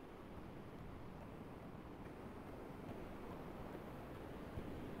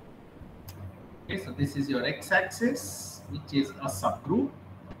 Okay, so this is your x-axis, which is a subgroup,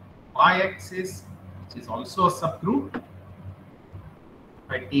 y-axis, which is also a subgroup. If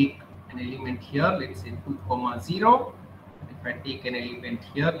I take an element here, let's say 2, 0. If I take an element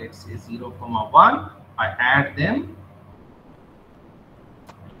here, let's say 0, 1, I add them.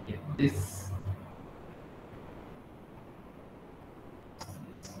 I get this.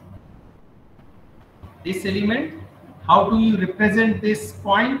 This element, how do you represent this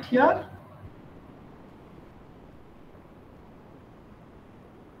point here?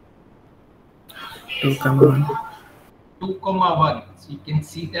 2, 1. 2, 1. So you can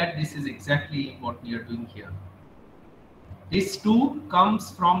see that this is exactly what we are doing here. This 2 comes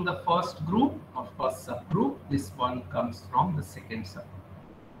from the first group or first subgroup. This one comes from the second subgroup.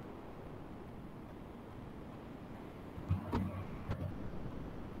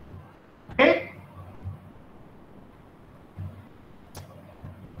 Okay.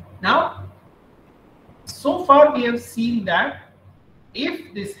 Now, so far we have seen that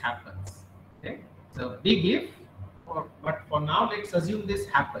if this happens, okay, it's a big if, but for now let's assume this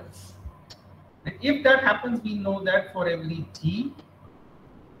happens. And if that happens, we know that for every G,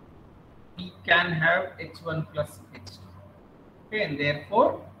 we can have H1 plus H2. Okay, and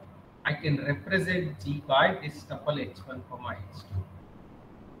therefore I can represent G by this tuple H1 comma H2.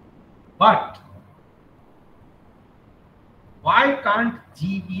 But why can't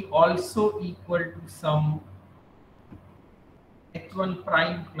G be also equal to some H1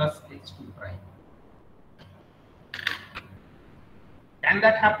 prime plus H2 prime? Can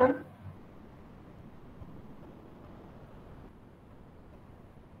that happen?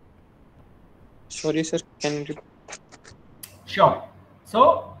 Sorry, sir. Can you? Sure.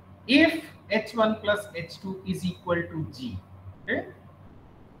 So if H1 plus H2 is equal to G, okay,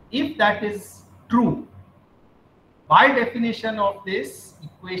 if that is true, by definition of this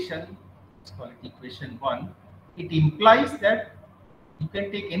equation, let's call it equation 1, it implies that you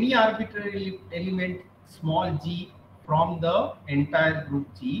can take any arbitrary element small g from the entire group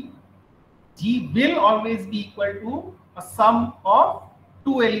G. G will always be equal to a sum of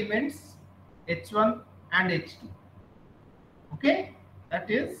two elements H1 and H2. Okay, that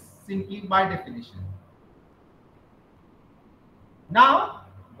is simply by definition. Now,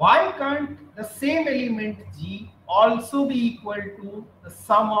 why can't the same element G also be equal to the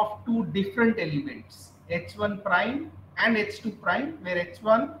sum of two different elements H1 prime and H2 prime, where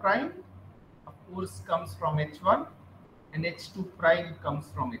H1 prime of course comes from H1 and H2 prime comes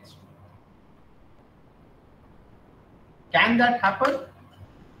from H2? Can that happen?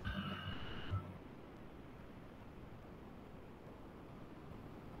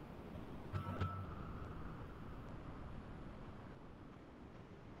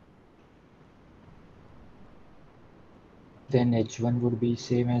 Then H1 would be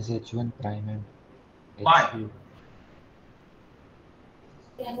same as H1 prime and Why?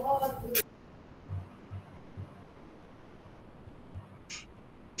 H2.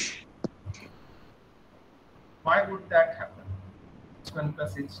 H1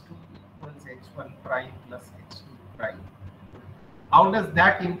 plus H2 equals H1 prime plus H2 prime. How does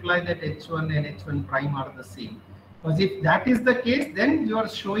that imply that H1 and H1 prime are the same? Because if that is the case, then you are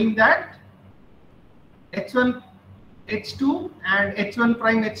showing that H1 H2 and H1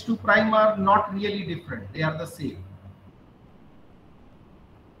 prime H2 prime are not really different. They are the same.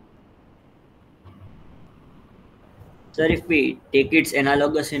 Sir, if we take its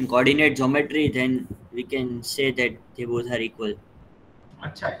analogous in coordinate geometry, then we can say that they both are equal.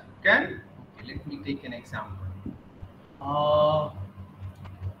 Acha, you can? Okay, let me take an example.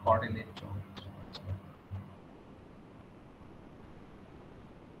 Coordinate geometry.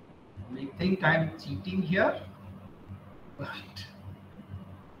 You think I am cheating here? But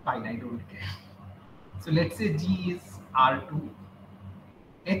fine, I don't care. So let's say G is R2.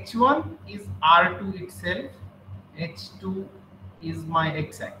 H1 is R2 itself. H2 is my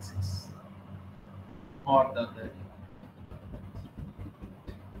x-axis or the other.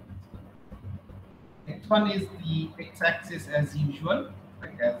 H1 is the x-axis as usual,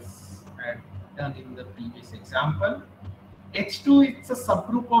 like as I had done in the previous example. H2 it's a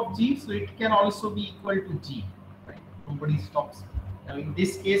subgroup of G, so it can also be equal to G. Right? Nobody stops. Now in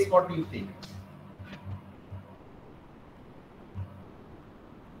this case, what do you think?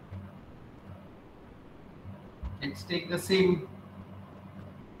 Let's take the same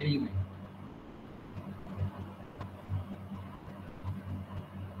element.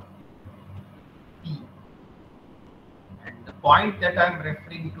 P. And the point that I am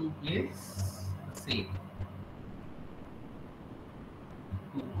referring to is the same.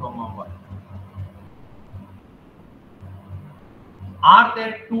 2, 1. Are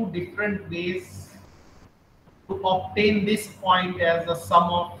there two different ways to obtain this point as a sum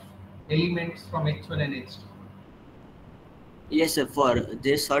of elements from H1 and H2? Yes, sir. For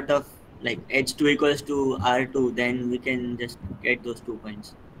this sort of like H2 equals to R2, then we can just get those 2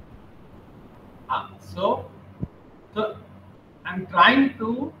 points. So I'm trying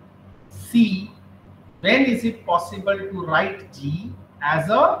to see when is it possible to write G as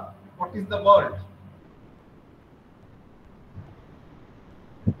a, what is the word?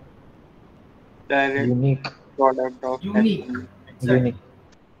 Direct Unique. product of Unique. H1. Exactly. Unique.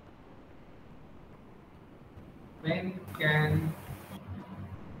 When can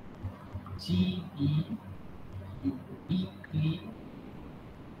G be uniquely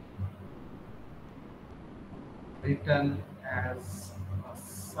written as a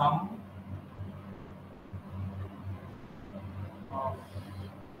sum of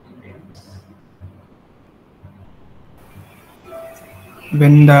elements?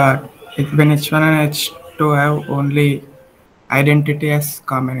 When H1 and H2 have only identity as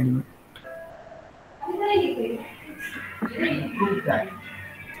common element. And prove that.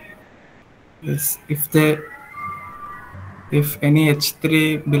 Yes, if any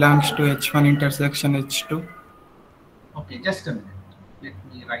H3 belongs to H1 intersection H2. Okay, just a minute. Let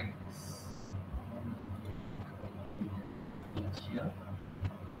me write this here.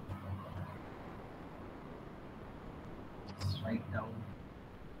 Just write down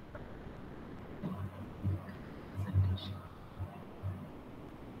presentation.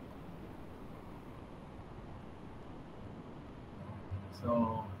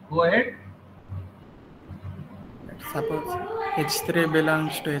 So go ahead. Suppose H3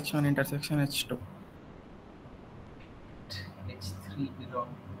 belongs to H1 intersection H2. H3 belong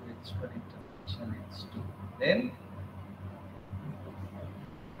to H1 intersection H2. Then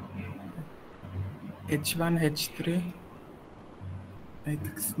H1, H3, I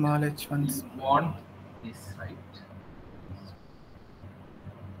think small H1s. you want this, right?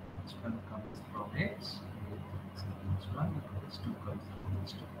 H1 comes from H, H1, H2 comes from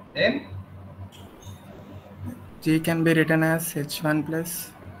H2. Then G can be written as H1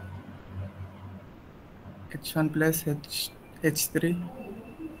 plus H3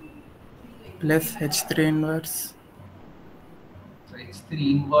 plus H3 inverse. so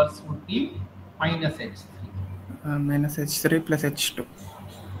H3 inverse would be minus H3. Minus H3 plus H2.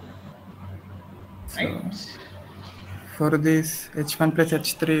 Right? So for this H1 plus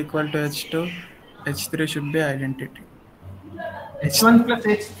H3 equal to H2, H3 should be identity. H1 plus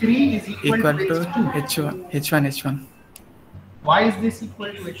H3 is equal to H2. H1. Why is this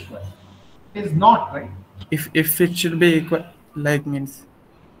equal to H1? It is not, right? If it should be equal, like means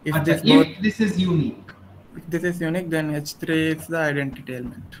if Achha, this if this is unique. If this is unique, then H3 is the identity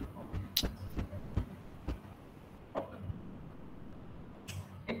element.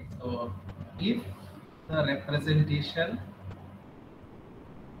 Okay, so if the representation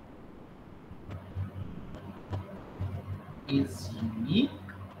is unique,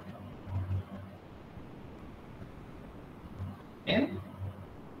 then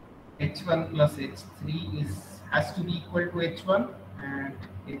H1 plus H3 has to be equal to H1 and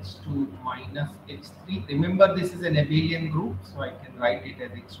H2 minus H3. Remember, this is an abelian group, so I can write it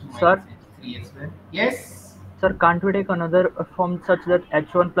as H2 Sir? minus H3 as well. Yes? Sir, can't we take another form such that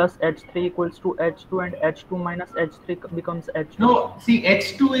H1 plus H3 equals to H2 and H2 minus H3 becomes H1? No, see,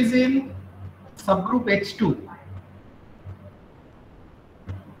 H2 is in subgroup H2.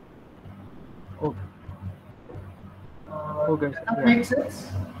 Okay. Okay. Does that make sense?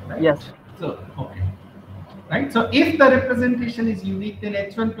 Right? Yes. So, okay. Right. So, if the representation is unique, then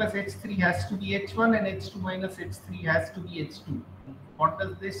H1 plus H3 has to be H1 and H2 minus H3 has to be H2. What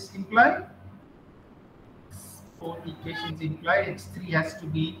does this imply? Both equations imply H3 has to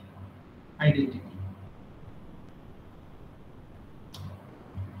be identity.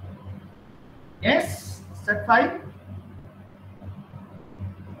 Yes? Is that fine?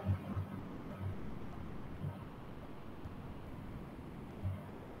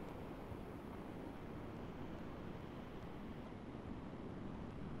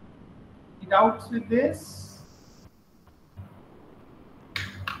 Any doubts with this?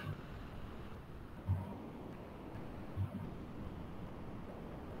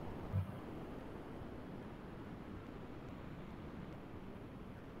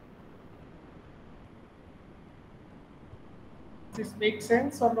 Does this make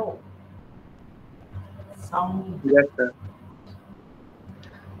sense or no? Sound? Yes, sir.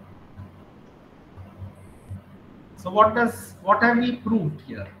 So what have we proved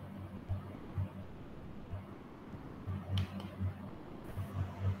here?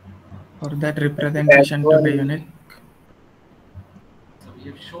 For that representation to be unique. So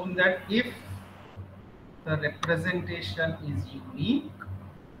we have shown that if the representation is unique,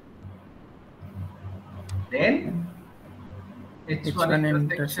 then H1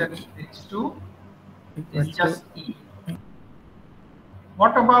 intersection H2 is just E.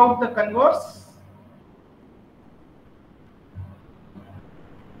 What about the converse?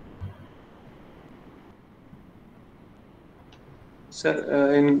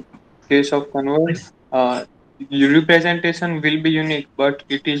 Sir, in case of converse, your representation will be unique, but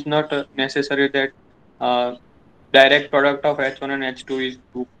it is not necessary that direct product of H1 and H2 is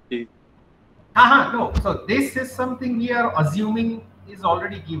group G. No. So this is something we are assuming is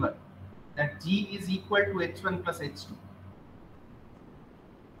already given, that G is equal to H1 plus H2.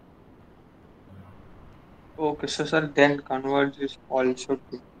 Okay, so sir, then converse is also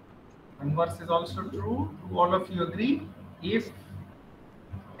true. Converse is also true. Do all of you agree? If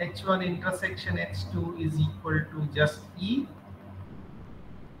H1 intersection H2 is equal to just E,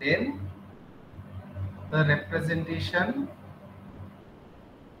 then the representation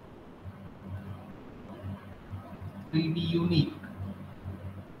will be unique.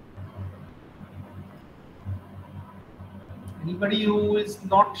 Anybody who is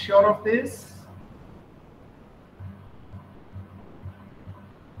not sure of this?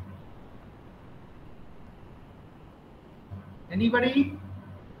 Anybody?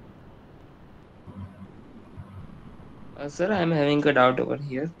 Sir, I am having a doubt over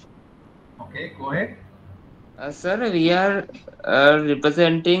here. Okay, go ahead. Sir, we are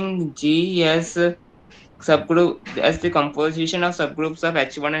representing G as subgroup, as the composition of subgroups of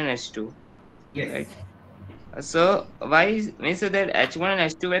H1 and H2. Yes. Right. So why means that H1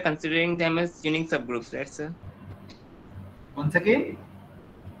 and H2 were considering them as unique subgroups, right, sir? Once again?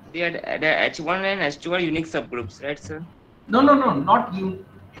 The H1 and H2 are unique subgroups, right, sir? No, not you.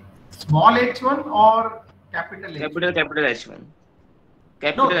 Small h1 or capital H1? Capital H1.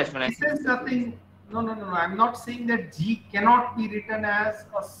 No, H1. this is nothing. No. I'm not saying that G cannot be written as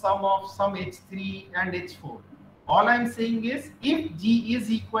a sum of some H3 and H4. All I'm saying is if G is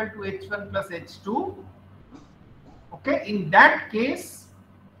equal to H1 plus H2, okay, in that case,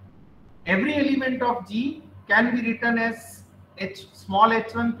 every element of G can be written as small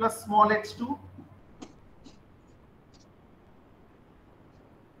h1 plus small h2.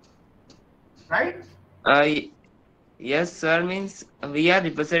 Right? Yes, sir. Means we are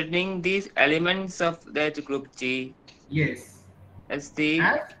representing these elements of that group G. Yes. As the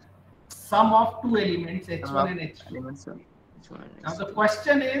sum of two elements, H1 and H2. Now the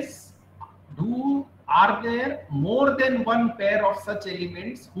question is, are there more than one pair of such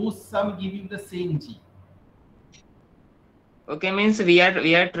elements whose sum give you the same G? Okay, means we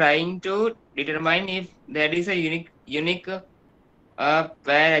are trying to determine if there is a unique pair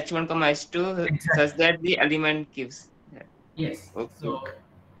H1, H2 such that the element gives. Yes. Okay. So,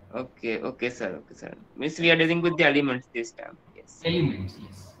 okay, sir. Means we are dealing with the elements this time. Yes. Elements,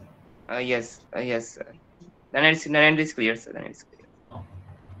 yes. Yes, sir. Then it is clear, sir. Then it's clear.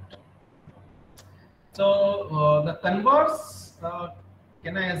 So the converse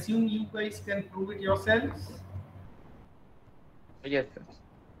Can I assume you guys can prove it yourselves? Yes, sir.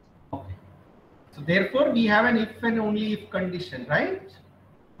 Okay. So therefore, we have an if and only if condition, right?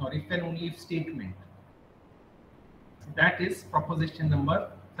 Or if and only if statement. That is proposition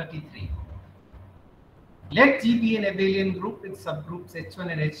number 33. Let G be an abelian group with subgroups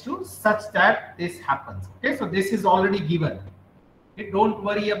H1 and H2 such that this happens. Okay, so this is already given. Okay, don't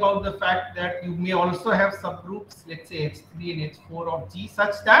worry about the fact that you may also have subgroups, let's say H3 and H4 of G,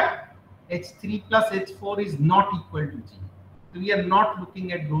 such that H3 plus H4 is not equal to G. So we are not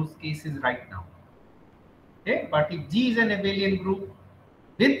looking at those cases right now. Okay, but if G is an abelian group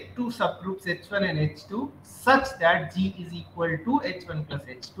with two subgroups H1 and H2 such that G is equal to H1 plus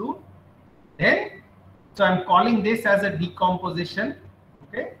H2, then, so I'm calling this as a decomposition.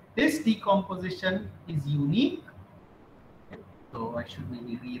 Okay, this decomposition is unique. Okay. So I should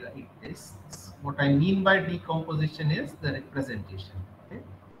maybe rewrite this. What I mean by decomposition is the representation. Okay.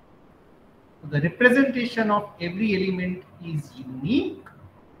 So the representation of every element is unique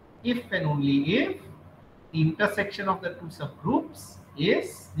if and only if the intersection of the two subgroups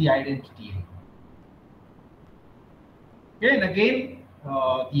is the identity. Okay, and again,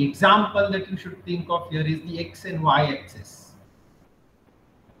 the example that you should think of here is the x and y axis.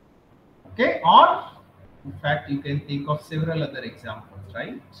 Okay, or in fact, you can think of several other examples,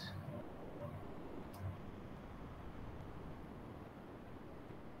 right?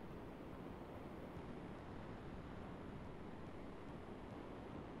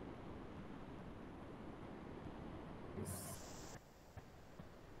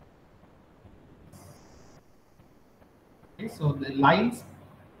 Okay, so the lines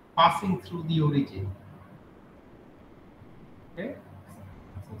passing through the origin. Okay,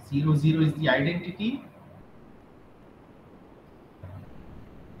 so 0, 0 is the identity.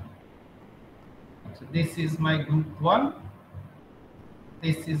 So this is my group 1.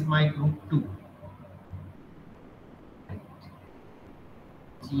 This is my group 2.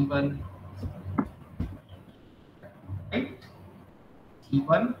 G1, right?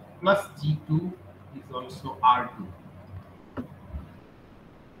 G1 plus G2 is also R2.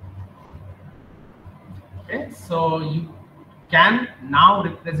 Okay, so you can now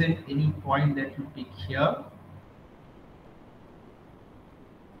represent any point that you pick here.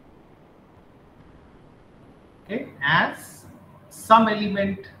 Okay, as some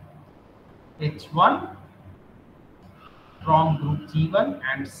element H1 from group G1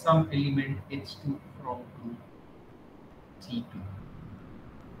 and some element H2 from group G2.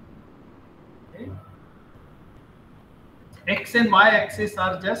 Okay. X and Y axis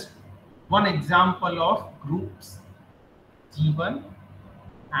are just one example of groups G1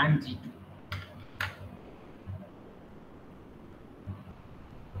 and G2.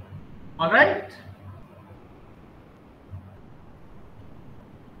 All right.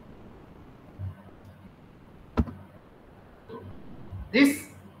 So this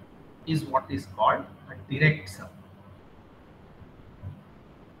is what is called a direct sum.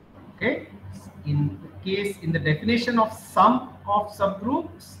 Okay. In the definition of sum of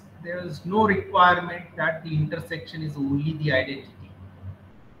subgroups, there is no requirement that the intersection is only the identity.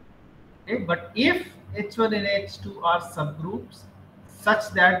 Okay, but if H1 and H2 are subgroups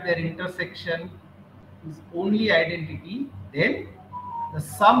such that their intersection is only identity, then the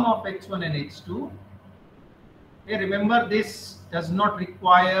sum of H1 and H2, okay, remember this does not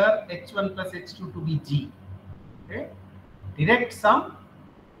require H1 plus H2 to be G. Okay, direct sum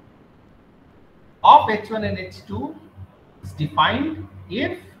of H1 and H2 is defined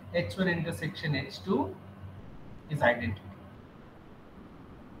if H1 intersection H2 is identity.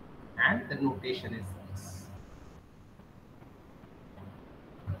 And the notation is this.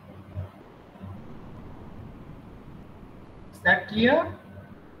 Is that clear?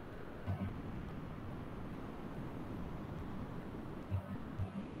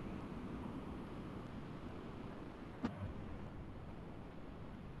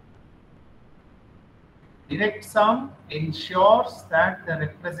 Direct sum ensures that the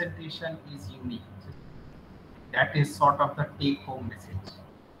representation is unique. That is sort of the take-home message.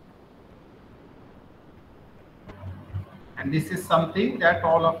 And this is something that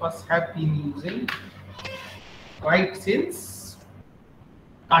all of us have been using right since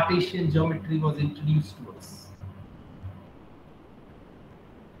Cartesian geometry was introduced to us.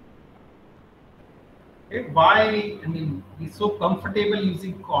 Okay, why? I mean, we're so comfortable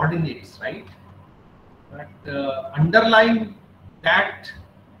using coordinates, right? But underlying that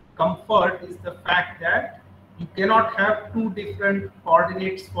comfort is the fact that you cannot have two different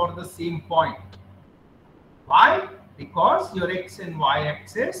coordinates for the same point. Why? Because your x and y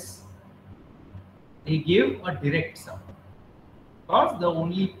axis, they give a direct sum. because the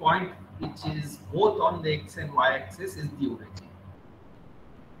only point which is both on the x and y axis is the origin.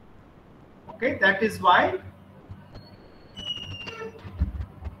 Okay, that is why,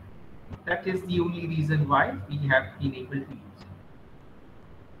 that is the only reason why we have been able to use it.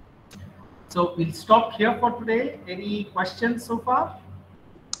 So we'll stop here for today. Any questions so far?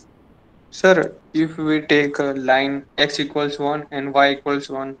 Sir, if we take a line x equals 1 and y equals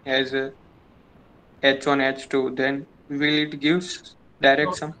 1 as a h1, h2, then will it give direct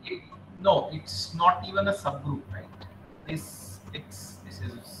No, sum? no, it's not even a subgroup, right? This x, this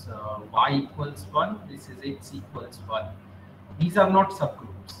is y equals 1, this is x equals 1. These are not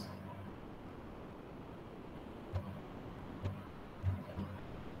subgroups.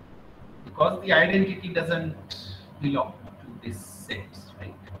 Because the identity doesn't belong to this set,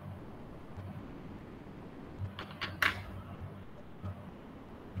 right?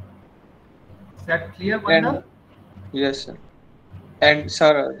 Is that clear, Vandal? And yes, sir. And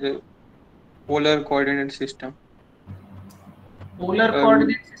sir, the polar coordinate system. Polar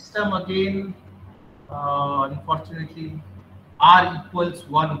coordinate system, again, unfortunately, r equals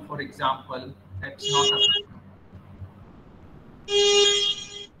 1, for example, that's not a subgroup.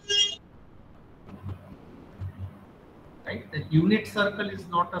 Right? The unit circle is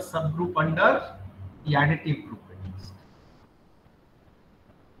not a subgroup under the additive group, at least.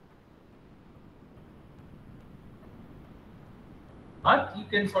 But you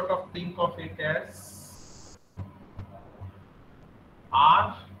can sort of think of it as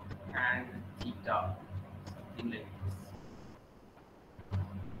r and theta, something like this.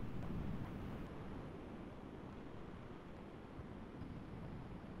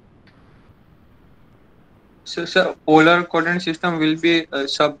 So, sir, polar coordinate system will be a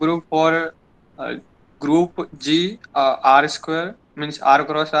subgroup for group G R square means R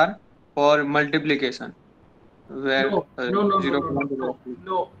cross R for multiplication where No, no, no, no, 0, no, no, no,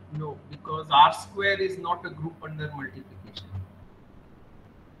 no, no, because r square is not a group under multiplication.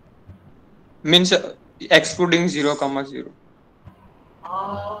 means excluding 0, 0.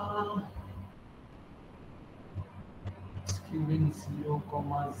 Excluding 0,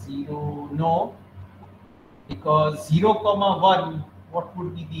 0, no, because 0, 1, what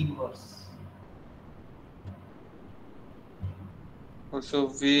would be the inverse?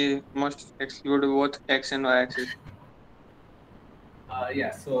 So we must exclude both x and y axis.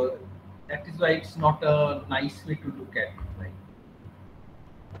 Yeah, so that is why it's not a nice way to look at it, right?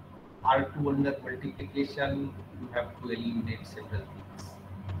 R2 under multiplication, you have to eliminate several things.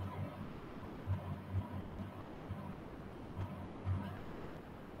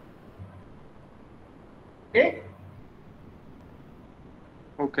 Okay?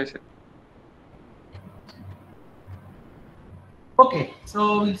 Okay, sir. Okay,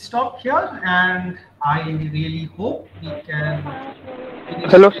 so we'll stop here, and I really hope we can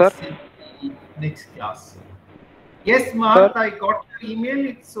finish Hello, this sir. in the next class. Yes, Mark, I got your email.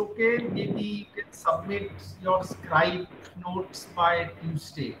 It's okay. Maybe you can submit your scribe notes by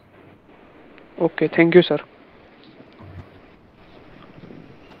Tuesday. Okay, thank you, sir.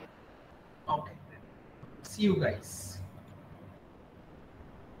 Okay. See you guys.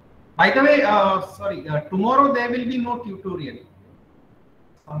 By the way, sorry, tomorrow there will be no tutorial.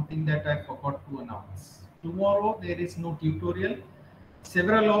 Something that I forgot to announce. Tomorrow there is no tutorial.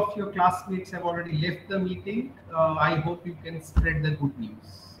 Several of your classmates have already left the meeting. I hope you can spread the good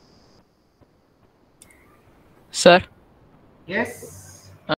news. Sir? Yes.